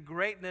look at the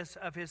greatness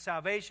of his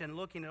salvation,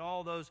 looking at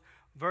all those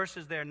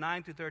verses there,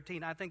 9 through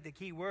 13, I think the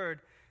key word,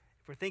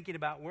 if we're thinking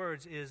about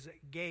words, is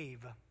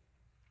gave.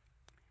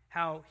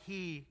 How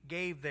he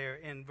gave there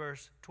in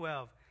verse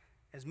 12.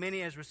 As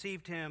many as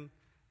received him,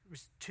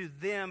 to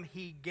them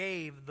he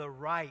gave the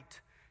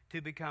right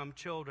to become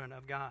children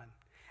of God.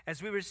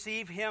 As we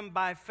receive him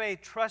by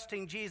faith,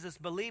 trusting Jesus,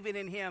 believing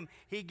in him,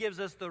 he gives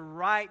us the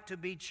right to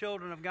be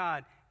children of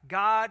God.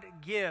 God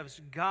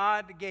gives.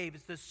 God gave.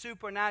 It's the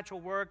supernatural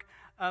work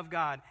of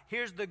God.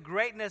 Here's the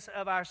greatness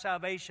of our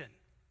salvation.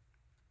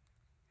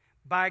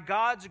 By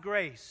God's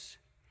grace,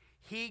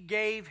 He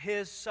gave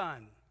His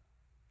Son.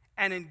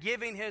 And in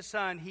giving His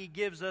Son, He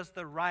gives us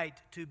the right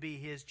to be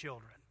His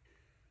children.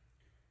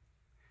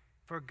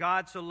 For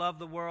God so loved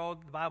the world,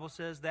 the Bible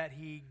says, that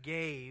He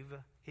gave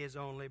His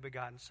only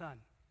begotten Son.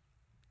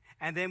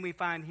 And then we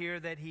find here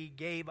that He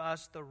gave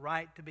us the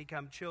right to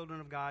become children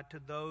of God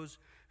to those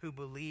who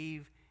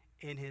believe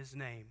in His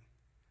name.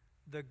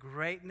 The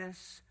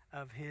greatness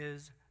of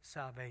His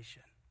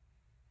salvation.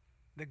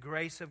 The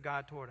grace of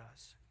God toward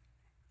us.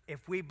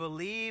 If we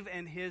believe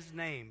in His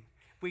name,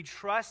 we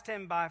trust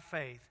Him by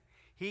faith,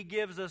 He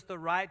gives us the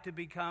right to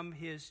become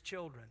His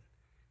children,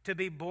 to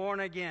be born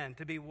again,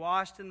 to be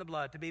washed in the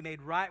blood, to be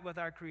made right with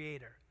our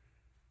Creator.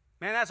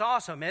 Man, that's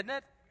awesome, isn't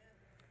it?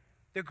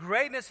 The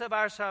greatness of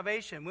our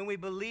salvation, when we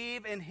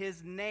believe in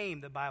His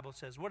name, the Bible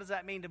says. What does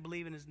that mean to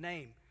believe in His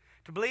name?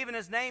 To believe in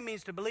His name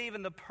means to believe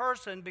in the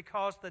person,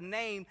 because the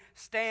name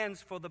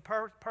stands for the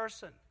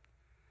person.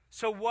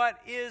 So what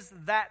is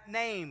that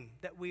name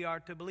that we are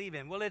to believe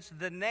in? Well, it's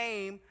the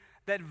name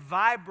that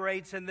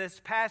vibrates in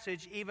this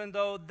passage, even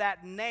though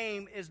that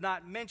name is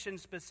not mentioned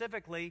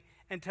specifically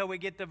until we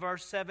get to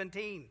verse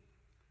 17.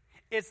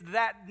 It's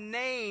that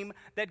name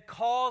that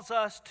calls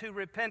us to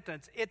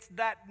repentance. It's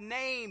that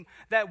name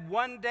that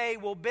one day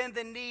will bend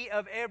the knee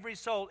of every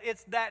soul.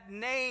 It's that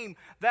name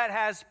that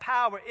has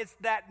power. It's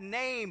that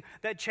name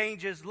that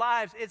changes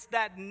lives. It's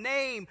that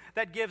name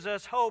that gives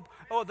us hope.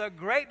 Oh, the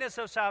greatness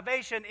of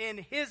salvation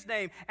in His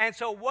name. And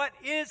so what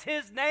is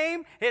His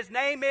name? His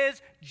name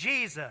is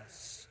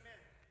Jesus.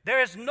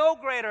 There is no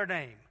greater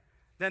name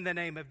than the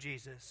name of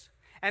Jesus.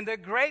 And the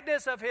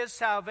greatness of His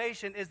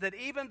salvation is that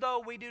even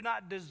though we do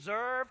not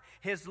deserve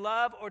His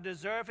love or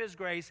deserve His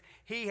grace,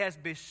 He has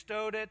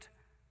bestowed it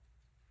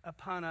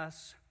upon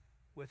us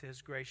with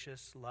His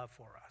gracious love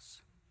for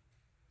us.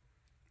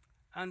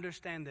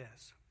 Understand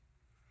this.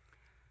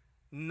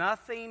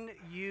 Nothing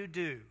you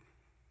do,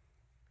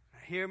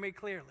 hear me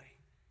clearly,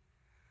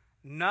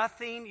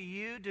 nothing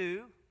you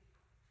do,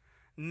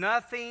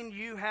 nothing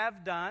you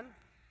have done,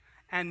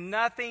 and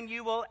nothing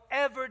you will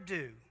ever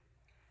do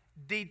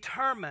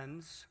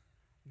determines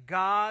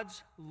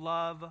God's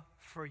love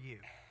for you.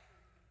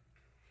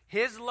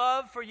 His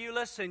love for you,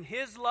 listen,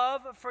 His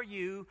love for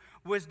you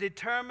was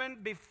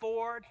determined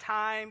before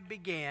time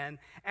began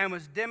and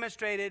was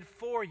demonstrated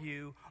for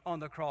you on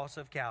the cross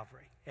of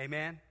Calvary.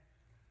 Amen?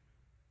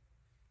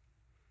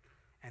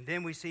 And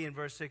then we see in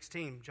verse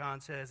 16, John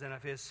says, and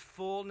of His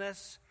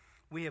fullness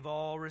we have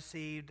all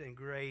received in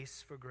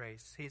grace for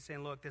grace. He's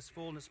saying, look, this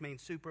fullness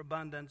means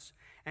superabundance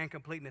and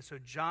completeness. So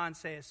John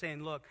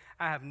saying, look,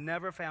 I have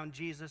never found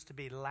Jesus to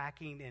be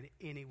lacking in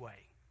any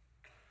way.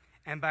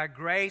 And by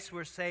grace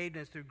we're saved,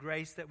 and it's through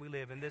grace that we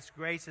live. And this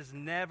grace is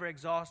never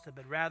exhausted,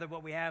 but rather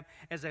what we have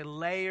is a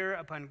layer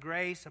upon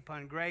grace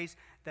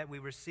that we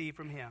receive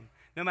from Him.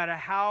 No matter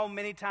how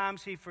many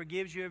times He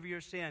forgives you of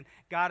your sin,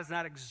 God is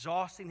not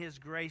exhausting His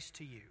grace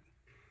to you.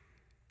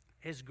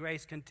 His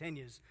grace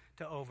continues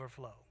to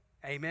overflow.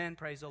 Amen.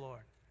 Praise the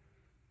Lord.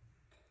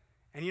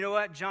 And you know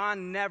what?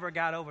 John never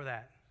got over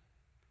that.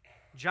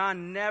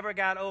 John never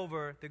got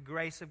over the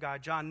grace of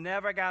God. John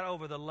never got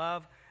over the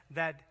love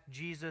that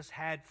Jesus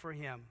had for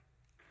him.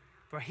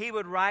 For he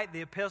would write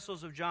the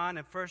epistles of John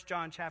in 1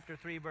 John chapter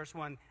 3, verse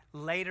 1.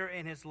 Later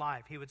in his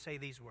life, he would say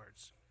these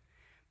words.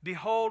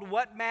 Behold,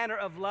 what manner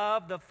of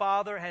love the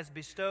Father has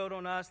bestowed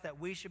on us, that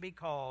we should be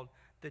called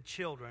the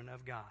children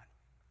of God.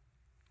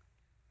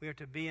 We are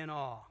to be in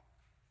awe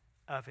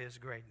of His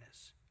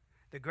greatness.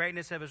 The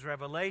greatness of His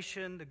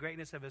revelation, the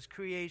greatness of His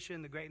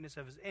creation, the greatness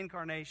of His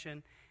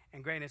incarnation,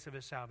 and greatness of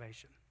His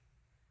salvation.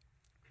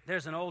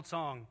 There's an old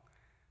song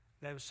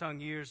that was sung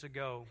years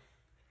ago.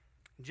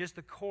 Just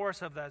the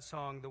chorus of that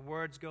song, the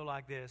words go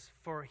like this.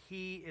 For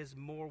He is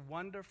more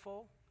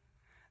wonderful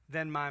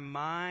than my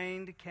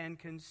mind can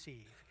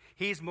conceive.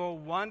 He's more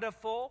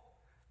wonderful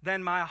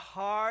than my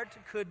heart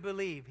could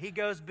believe. He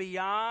goes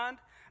beyond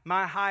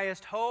my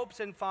highest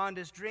hopes and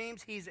fondest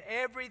dreams. He's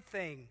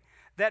everything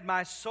that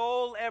my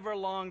soul ever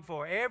longed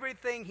for,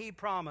 everything He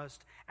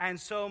promised, and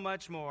so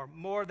much more.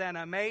 More than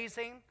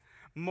amazing,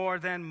 more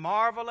than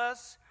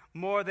marvelous,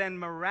 more than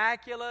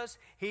miraculous.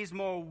 He's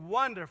more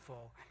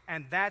wonderful,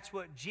 and that's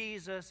what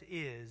Jesus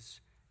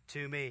is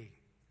to me.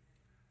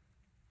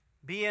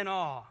 Be in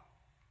awe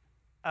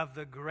of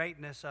the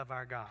greatness of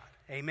our God.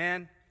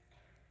 Amen?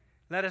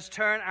 Let us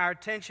turn our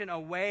attention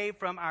away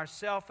from our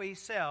selfish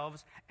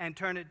selves and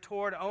turn it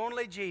toward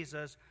only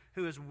Jesus,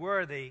 who is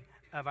worthy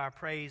of our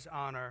praise,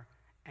 honor,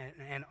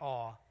 and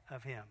awe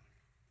of Him.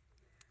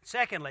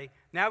 Secondly,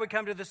 now we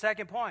come to the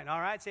second point.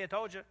 All right, see, I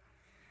told you.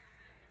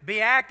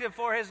 Be active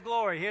for His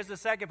glory. Here's the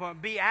second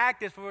point. Be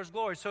active for His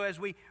glory. So as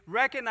we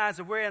recognize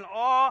that we're in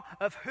awe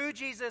of who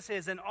Jesus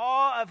is, in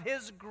awe of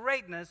His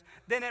greatness,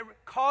 then it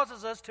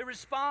causes us to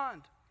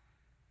respond.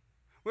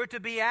 We're to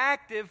be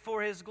active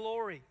for His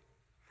glory.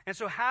 And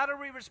so how do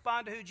we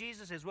respond to who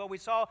Jesus is? Well, we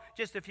saw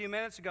just a few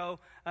minutes ago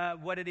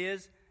what it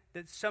is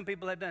that some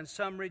people have done.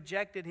 Some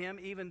rejected him,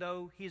 even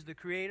though he's the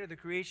creator. The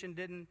creation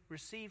didn't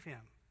receive him.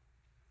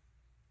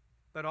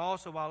 But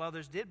also while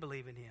others did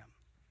believe in him.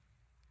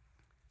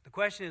 The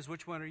question is,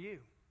 which one are you?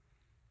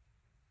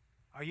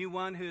 Are you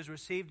one who has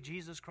received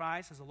Jesus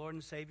Christ as the Lord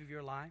and Savior of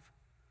your life?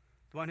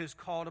 The one who's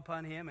called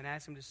upon him and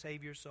asked him to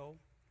save your soul?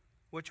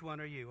 Which one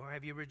are you? Or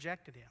have you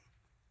rejected him?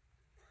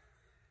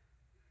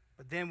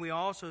 But then we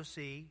also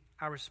see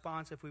our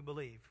response if we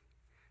believe.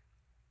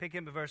 Pick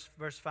up at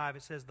verse 5.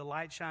 It says, the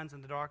light shines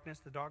in the darkness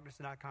did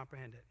not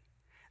comprehend it.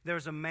 There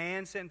was a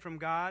man sent from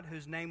God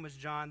whose name was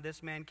John.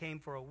 This man came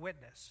for a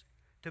witness,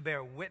 to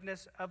bear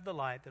witness of the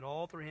light, that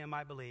all through him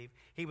might believe.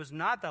 He was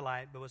not the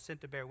light, but was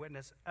sent to bear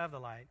witness of the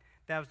light.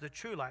 That was the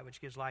true light,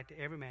 which gives light to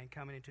every man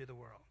coming into the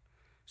world.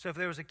 So if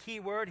there was a key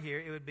word here,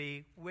 it would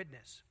be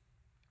witness.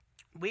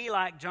 We,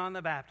 like John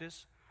the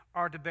Baptist,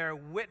 are to bear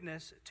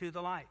witness to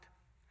the light.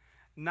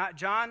 Not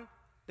John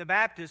the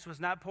Baptist was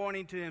not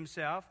pointing to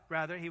himself.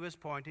 Rather, he was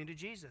pointing to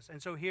Jesus.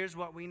 And so here's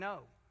what we know.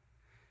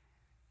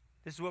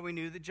 This is what we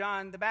knew that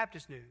John the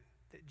Baptist knew.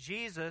 That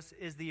Jesus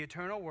is the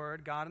eternal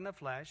Word, God in the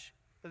flesh,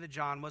 but that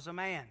John was a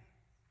man.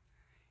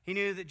 He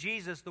knew that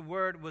Jesus, the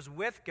Word, was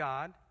with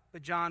God,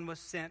 but John was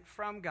sent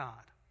from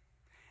God.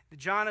 That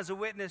John is a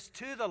witness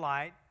to the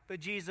light, but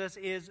Jesus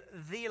is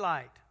the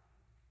light.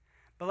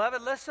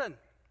 Beloved, listen.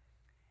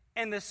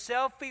 In the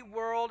selfie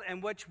world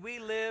in which we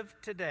live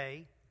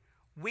today,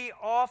 we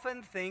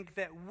often think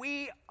that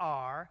we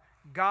are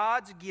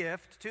God's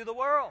gift to the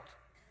world.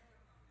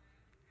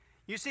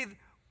 You see,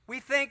 we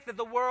think that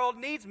the world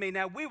needs me.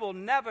 Now, we will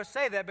never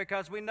say that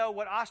because we know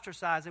what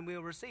ostracizing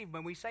we'll receive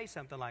when we say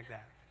something like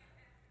that.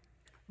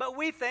 But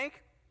we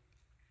think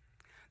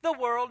the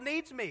world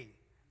needs me.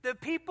 The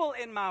people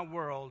in my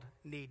world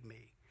need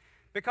me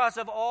because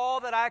of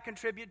all that I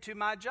contribute to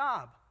my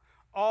job,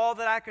 all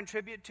that I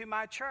contribute to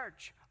my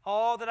church,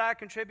 all that I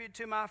contribute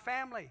to my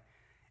family,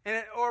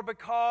 or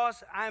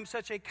because I'm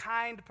such a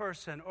kind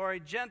person or a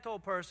gentle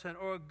person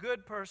or a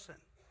good person.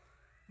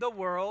 The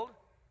world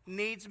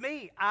needs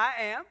me. I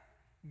am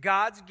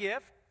God's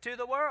gift to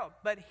the world.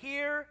 But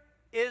here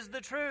is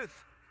the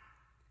truth.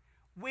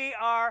 We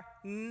are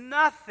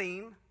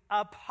nothing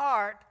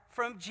apart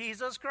from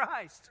Jesus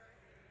Christ.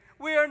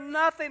 We are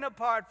nothing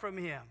apart from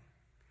him.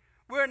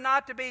 We're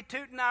not to be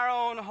tooting our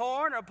own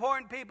horn or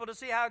pointing people to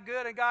see how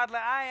good and godly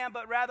I am,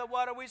 but rather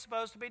what are we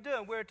supposed to be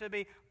doing? We're to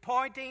be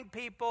pointing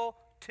people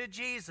to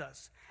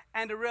Jesus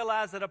and to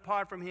realize that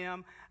apart from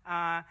him,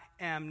 I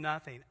am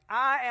nothing.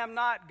 I am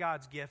not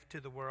God's gift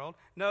to the world.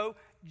 No,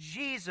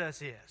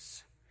 Jesus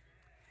is.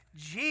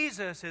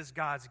 Jesus is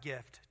God's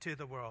gift to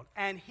the world,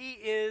 and he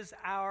is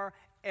our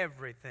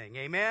everything.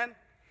 Amen?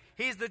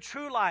 He's the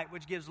true light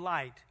which gives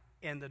light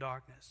in the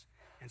darkness.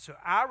 And so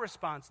our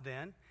response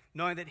then,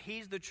 knowing that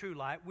he's the true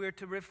light, we're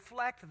to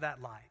reflect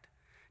that light.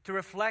 To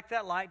reflect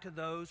that light to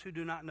those who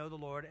do not know the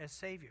Lord as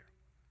Savior.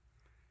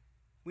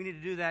 We need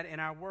to do that in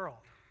our world.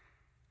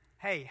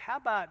 Hey, how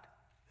about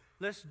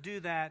let's do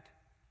that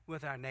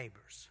with our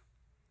neighbors?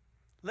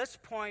 Let's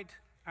point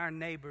our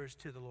neighbors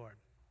to the Lord.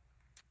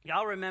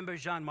 Y'all remember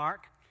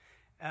Jean-Marc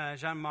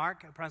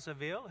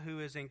Princeville, who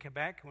is in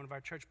Quebec, one of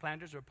our church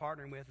planters we're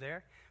partnering with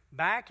there.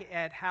 Back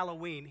at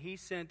Halloween, he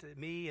sent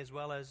me, as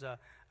well as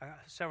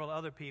several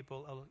other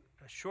people,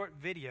 a short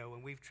video,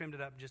 and we've trimmed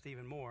it up just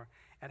even more.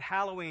 At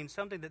Halloween,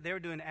 something that they were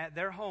doing at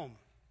their home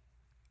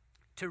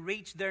to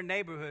reach their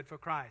neighborhood for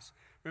Christ.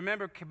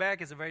 Remember,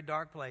 Quebec is a very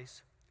dark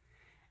place.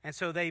 And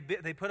so they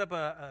put up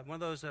one of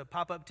those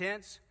pop-up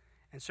tents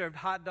and served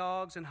hot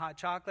dogs and hot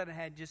chocolate and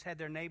had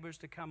their neighbors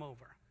to come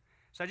over.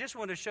 So I just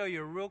wanted to show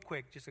you a real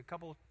quick, just a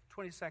couple,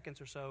 20 seconds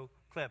or so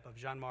clip of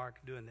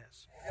Jean-Marc doing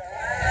this.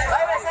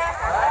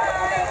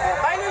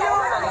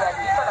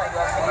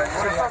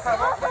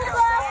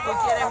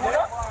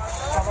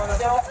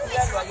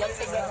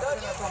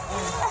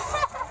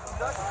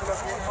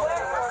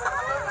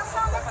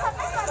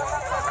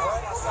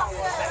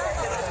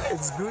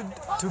 It's good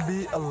to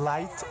be a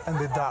light in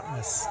the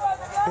darkness.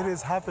 It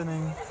is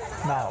happening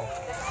now.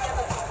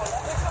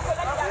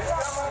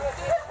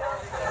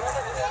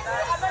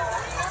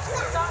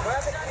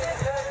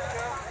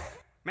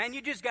 Man,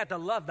 you just got to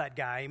love that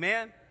guy,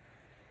 amen?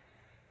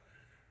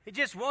 He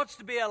just wants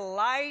to be a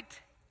light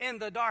in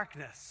the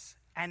darkness,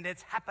 and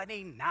it's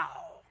happening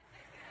now.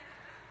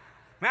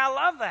 Man, I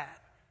love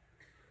that.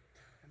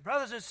 And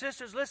brothers and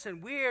sisters,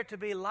 listen, we are to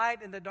be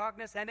light in the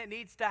darkness, and it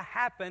needs to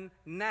happen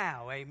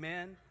now,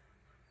 amen?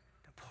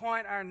 To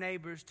point our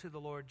neighbors to the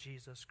Lord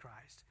Jesus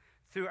Christ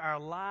through our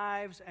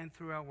lives and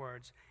through our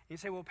words. And you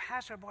say, well,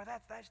 Pastor, boy,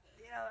 that's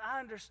I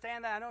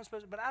understand that, I know it's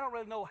supposed to, but I don't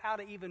really know how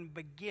to even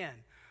begin.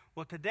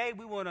 Well, today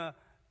we want to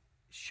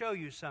show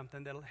you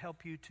something that will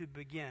help you to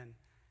begin,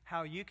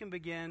 how you can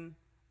begin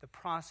the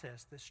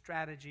process, the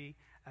strategy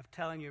of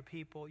telling your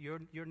people,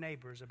 your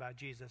neighbors about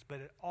Jesus. But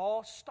it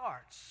all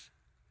starts,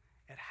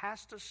 it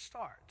has to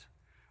start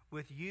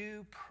with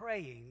you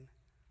praying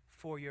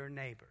for your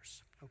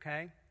neighbors,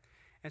 okay?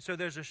 And so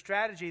there's a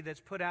strategy that's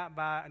put out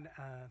by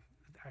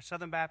our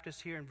Southern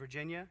Baptists here in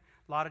Virginia,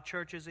 a lot of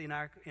churches in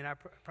our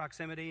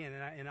proximity and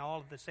in all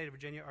of the state of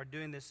Virginia are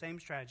doing this same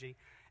strategy.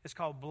 It's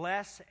called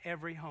Bless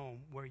Every Home,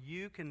 where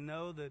you can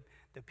know the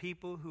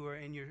people who are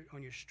on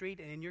your street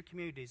and in your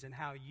communities and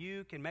how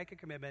you can make a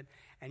commitment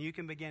and you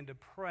can begin to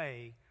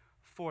pray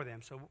for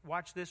them. So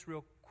watch this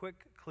real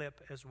quick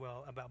clip as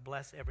well about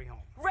Bless Every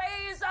Home.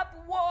 Raise up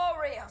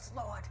warriors,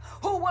 Lord,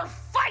 who will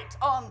fight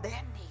on their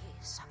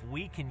knees.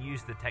 We can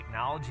use the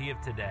technology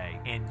of today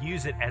and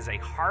use it as a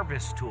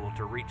harvest tool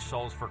to reach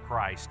souls for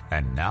Christ.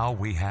 And now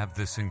we have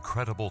this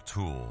incredible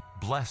tool,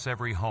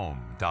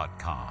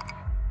 blesseveryhome.com.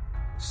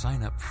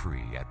 Sign up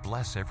free at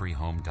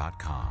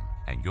blesseveryhome.com,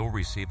 and you'll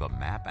receive a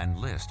map and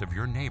list of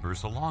your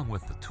neighbors along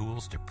with the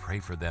tools to pray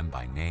for them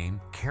by name,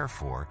 care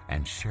for,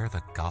 and share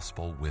the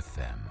gospel with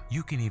them.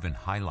 You can even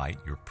highlight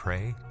your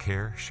pray,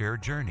 care, share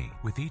journey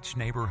with each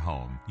neighbor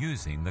home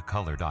using the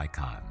colored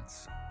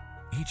icons.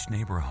 Each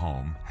neighbor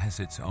home has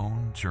its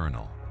own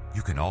journal.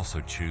 You can also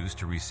choose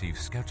to receive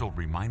scheduled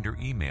reminder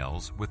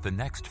emails with the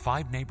next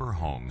 5 neighbor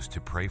homes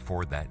to pray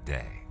for that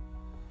day.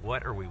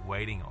 What are we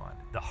waiting on?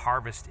 The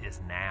harvest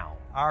is now.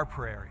 Our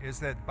prayer is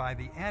that by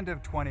the end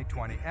of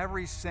 2020,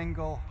 every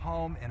single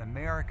home in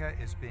America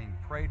is being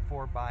prayed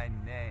for by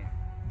name.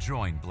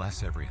 Join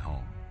Bless Every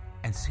Home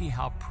and see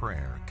how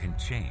prayer can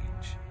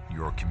change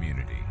your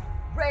community.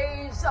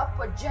 Raise up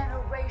a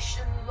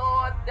generation,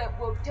 Lord, that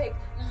will take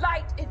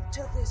light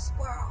into this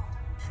world,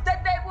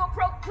 that they will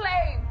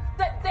proclaim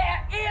that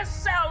there is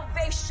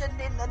salvation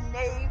in the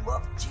name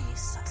of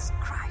Jesus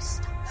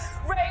Christ.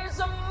 Raise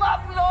them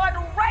up, Lord,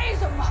 raise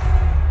them up.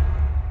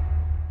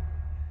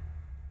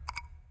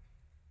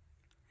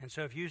 And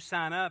so if you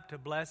sign up to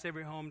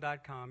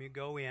blesseveryhome.com, you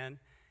go in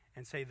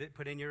and say that,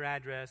 put in your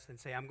address and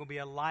say, I'm going to be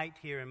a light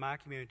here in my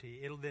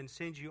community. It'll then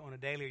send you on a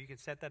daily, or you can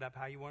set that up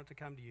how you want it to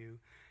come to you.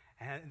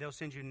 And they'll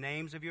send you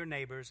names of your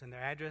neighbors and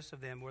their address of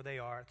them, where they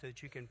are, so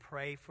that you can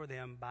pray for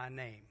them by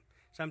name.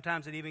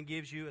 Sometimes it even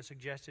gives you a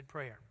suggested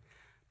prayer.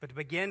 But to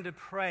begin to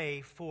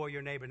pray for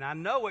your neighbor. Now, I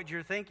know what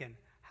you're thinking.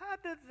 How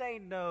do they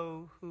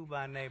know who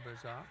my neighbors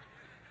are?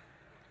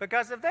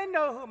 Because if they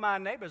know who my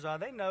neighbors are,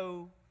 they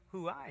know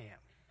who I am.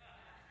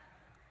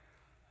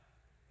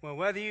 Well,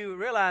 whether you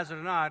realize it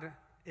or not,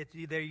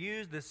 they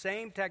use the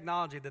same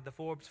technology that the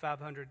Forbes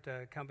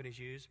 500 companies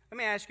use. Let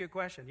me ask you a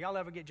question. Y'all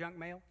ever get junk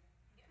mail?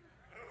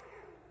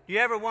 Do you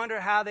ever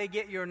wonder how they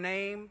get your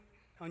name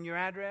on your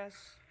address?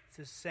 It's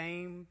the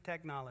same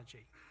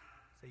technology.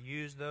 They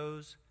use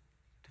those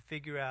to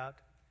figure out,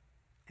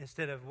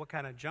 instead of what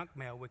kind of junk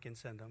mail we can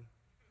send them,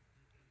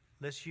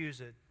 let's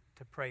use it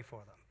to pray for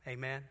them.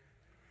 Amen?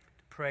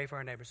 To pray for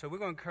our neighbors. So we're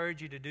going to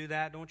encourage you to do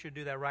that. I don't want you to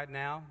do that right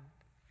now.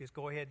 Just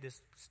go ahead,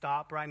 just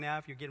stop right now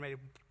if you're getting ready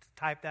to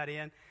type that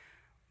in.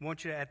 I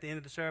want you to, at the end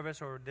of the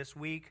service or this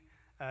week,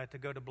 to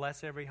go to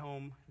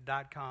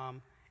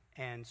blesseveryhome.com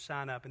and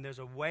sign up. And there's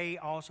a way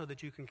also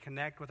that you can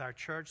connect with our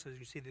church, so that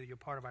you see that you're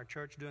part of our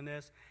church doing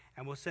this.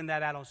 And we'll send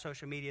that out on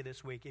social media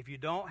this week. If you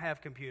don't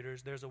have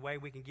computers, there's a way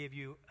we can give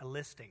you a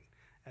listing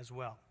as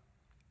well.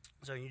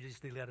 So you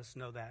just need to let us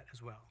know that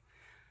as well.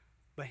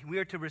 But we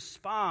are to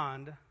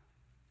respond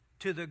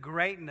to the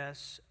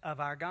greatness of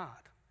our God.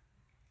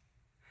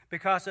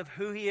 Because of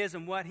who He is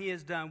and what He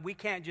has done, we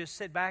can't just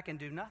sit back and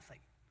do nothing.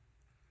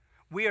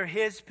 We are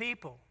His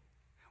people.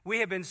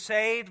 We have been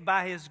saved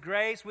by His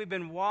grace. We've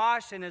been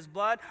washed in His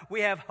blood. We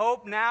have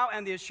hope now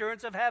and the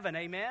assurance of heaven.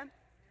 Amen?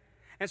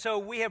 And so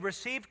we have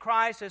received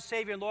Christ as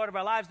Savior and Lord of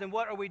our lives. Then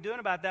what are we doing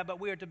about that?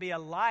 But we are to be a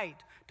light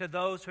to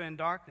those who are in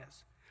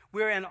darkness.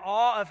 We're in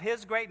awe of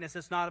His greatness.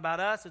 It's not about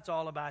us. It's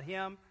all about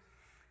Him.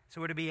 So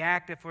we're to be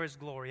active for His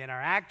glory in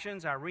our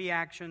actions, our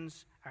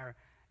reactions, our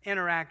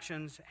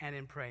interactions, and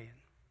in praying.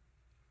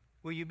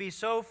 Will you be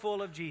so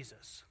full of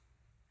Jesus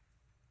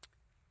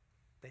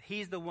that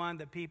He's the one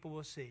that people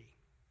will see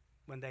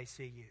when they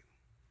see you?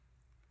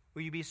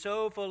 Will you be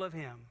so full of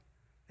Him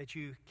that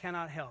you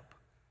cannot help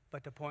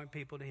but to point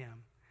people to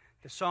Him?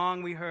 The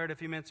song we heard a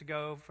few minutes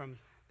ago from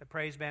the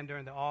praise band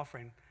during the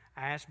offering,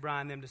 I asked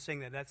Brian them to sing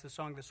that. That's the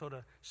song that sort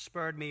of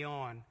spurred me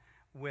on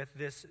with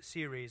this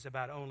series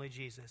about only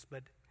Jesus.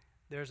 But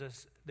there's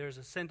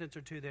a sentence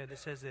or two there that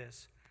says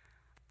this: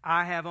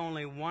 I have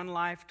only one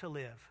life to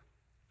live.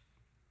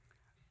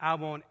 I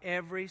want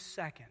every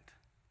second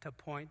to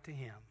point to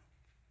Him,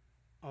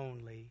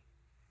 only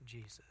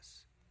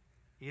Jesus.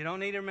 You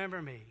don't need to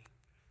remember me.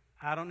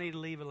 I don't need to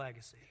leave a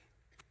legacy.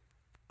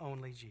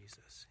 Only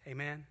Jesus.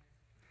 Amen?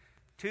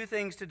 2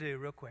 things to do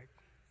real quick.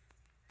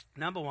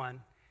 Number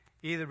 1,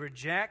 either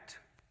reject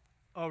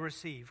or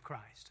receive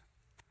Christ.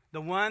 The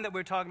one that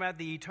we're talking about,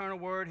 the eternal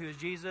Word, who is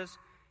Jesus,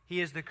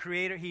 He is the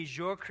Creator. He's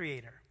your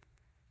Creator.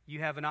 You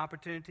have an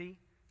opportunity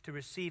to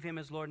receive Him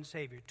as Lord and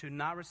Savior. To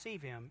not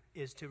receive Him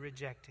is to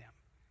reject Him.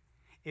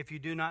 If you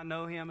do not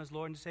know Him as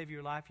Lord and Savior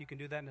of your life, you can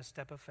do that in a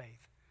step of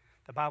faith.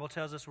 The Bible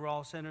tells us we're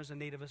all sinners in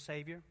need of a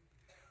Savior.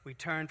 We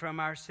turn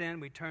from our sin.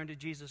 We turn to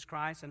Jesus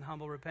Christ in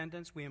humble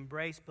repentance. We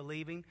embrace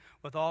believing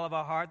with all of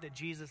our heart that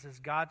Jesus is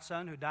God's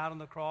Son who died on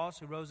the cross,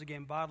 who rose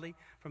again bodily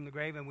from the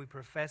grave, and we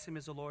profess Him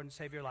as the Lord and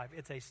Savior of life.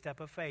 It's a step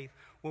of faith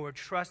where we're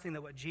trusting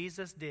that what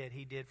Jesus did,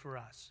 He did for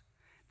us.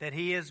 That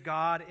He is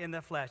God in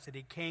the flesh, that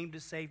He came to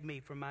save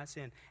me from my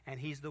sin, and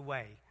He's the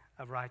way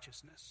of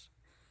righteousness.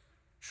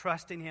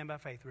 Trusting Him by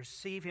faith.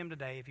 Receive Him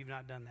today if you've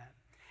not done that.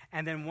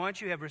 And then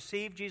once you have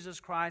received Jesus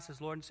Christ as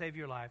Lord and Savior of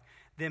your life,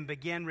 then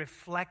begin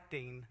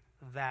reflecting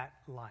that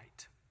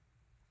light.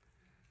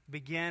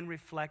 Begin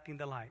reflecting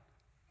the light.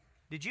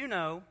 Did you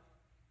know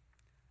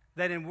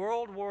that in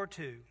World War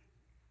II,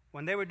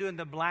 when they were doing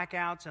the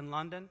blackouts in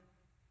London,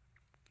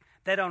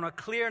 that on a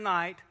clear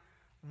night,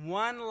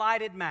 one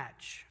lighted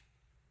match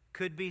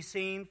could be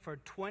seen for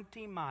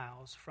 20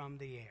 miles from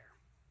the air?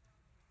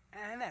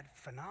 Isn't that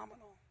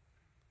phenomenal?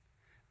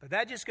 But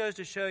that just goes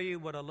to show you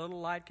what a little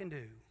light can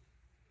do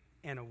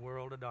in a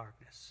world of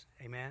darkness.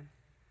 Amen?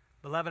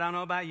 Beloved, I don't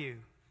know about you,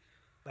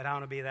 but I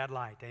want to be that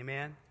light.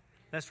 Amen?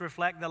 Let's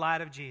reflect the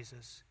light of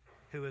Jesus,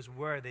 who is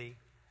worthy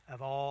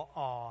of all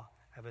awe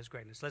of His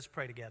greatness. Let's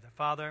pray together.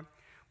 Father,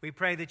 we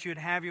pray that You would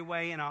have Your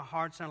way in our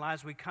hearts and our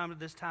lives. We come to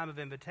this time of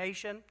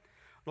invitation.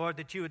 Lord,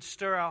 that You would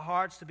stir our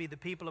hearts to be the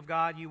people of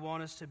God You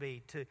want us to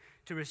be,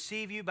 to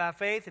receive You by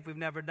faith if we've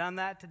never done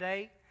that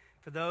today,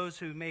 for those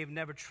who may have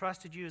never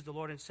trusted You as the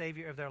Lord and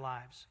Savior of their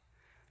lives.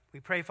 We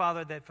pray,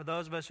 Father, that for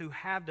those of us who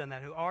have done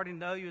that, who already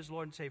know You as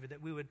Lord and Savior,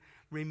 that we would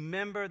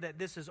remember that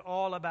this is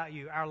all about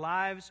You. Our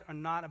lives are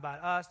not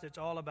about us. It's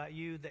all about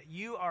You, that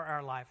You are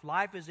our life.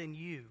 Life is in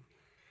You,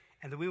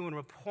 and that we would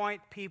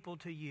point people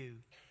to You.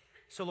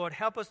 So, Lord,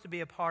 help us to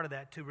be a part of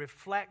that, to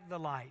reflect the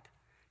light,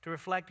 to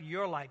reflect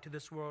Your light to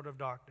this world of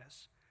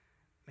darkness.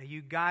 May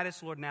You guide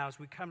us, Lord, now as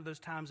we come to those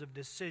times of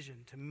decision,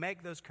 to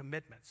make those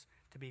commitments,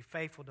 to be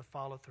faithful, to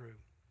follow through.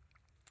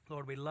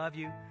 Lord, we love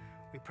You.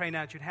 We pray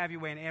now that You'd have Your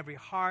way in every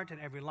heart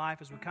and every life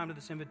as we come to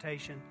this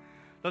invitation.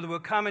 Lord, that we'll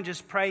come and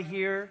just pray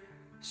here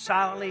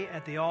silently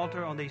at the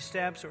altar on these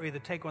steps, or either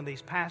take one of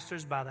these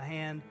pastors by the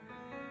hand.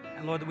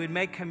 And Lord, that we'd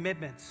make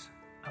commitments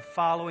of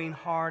following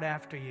hard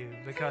after You,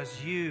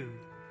 because You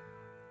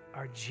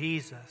are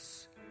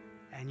Jesus,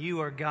 and You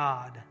are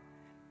God,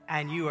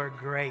 and You are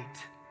great,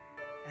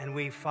 and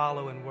we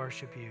follow and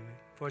worship You.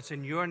 For it's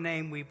in Your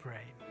name we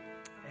pray.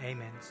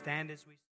 Amen. Stand as we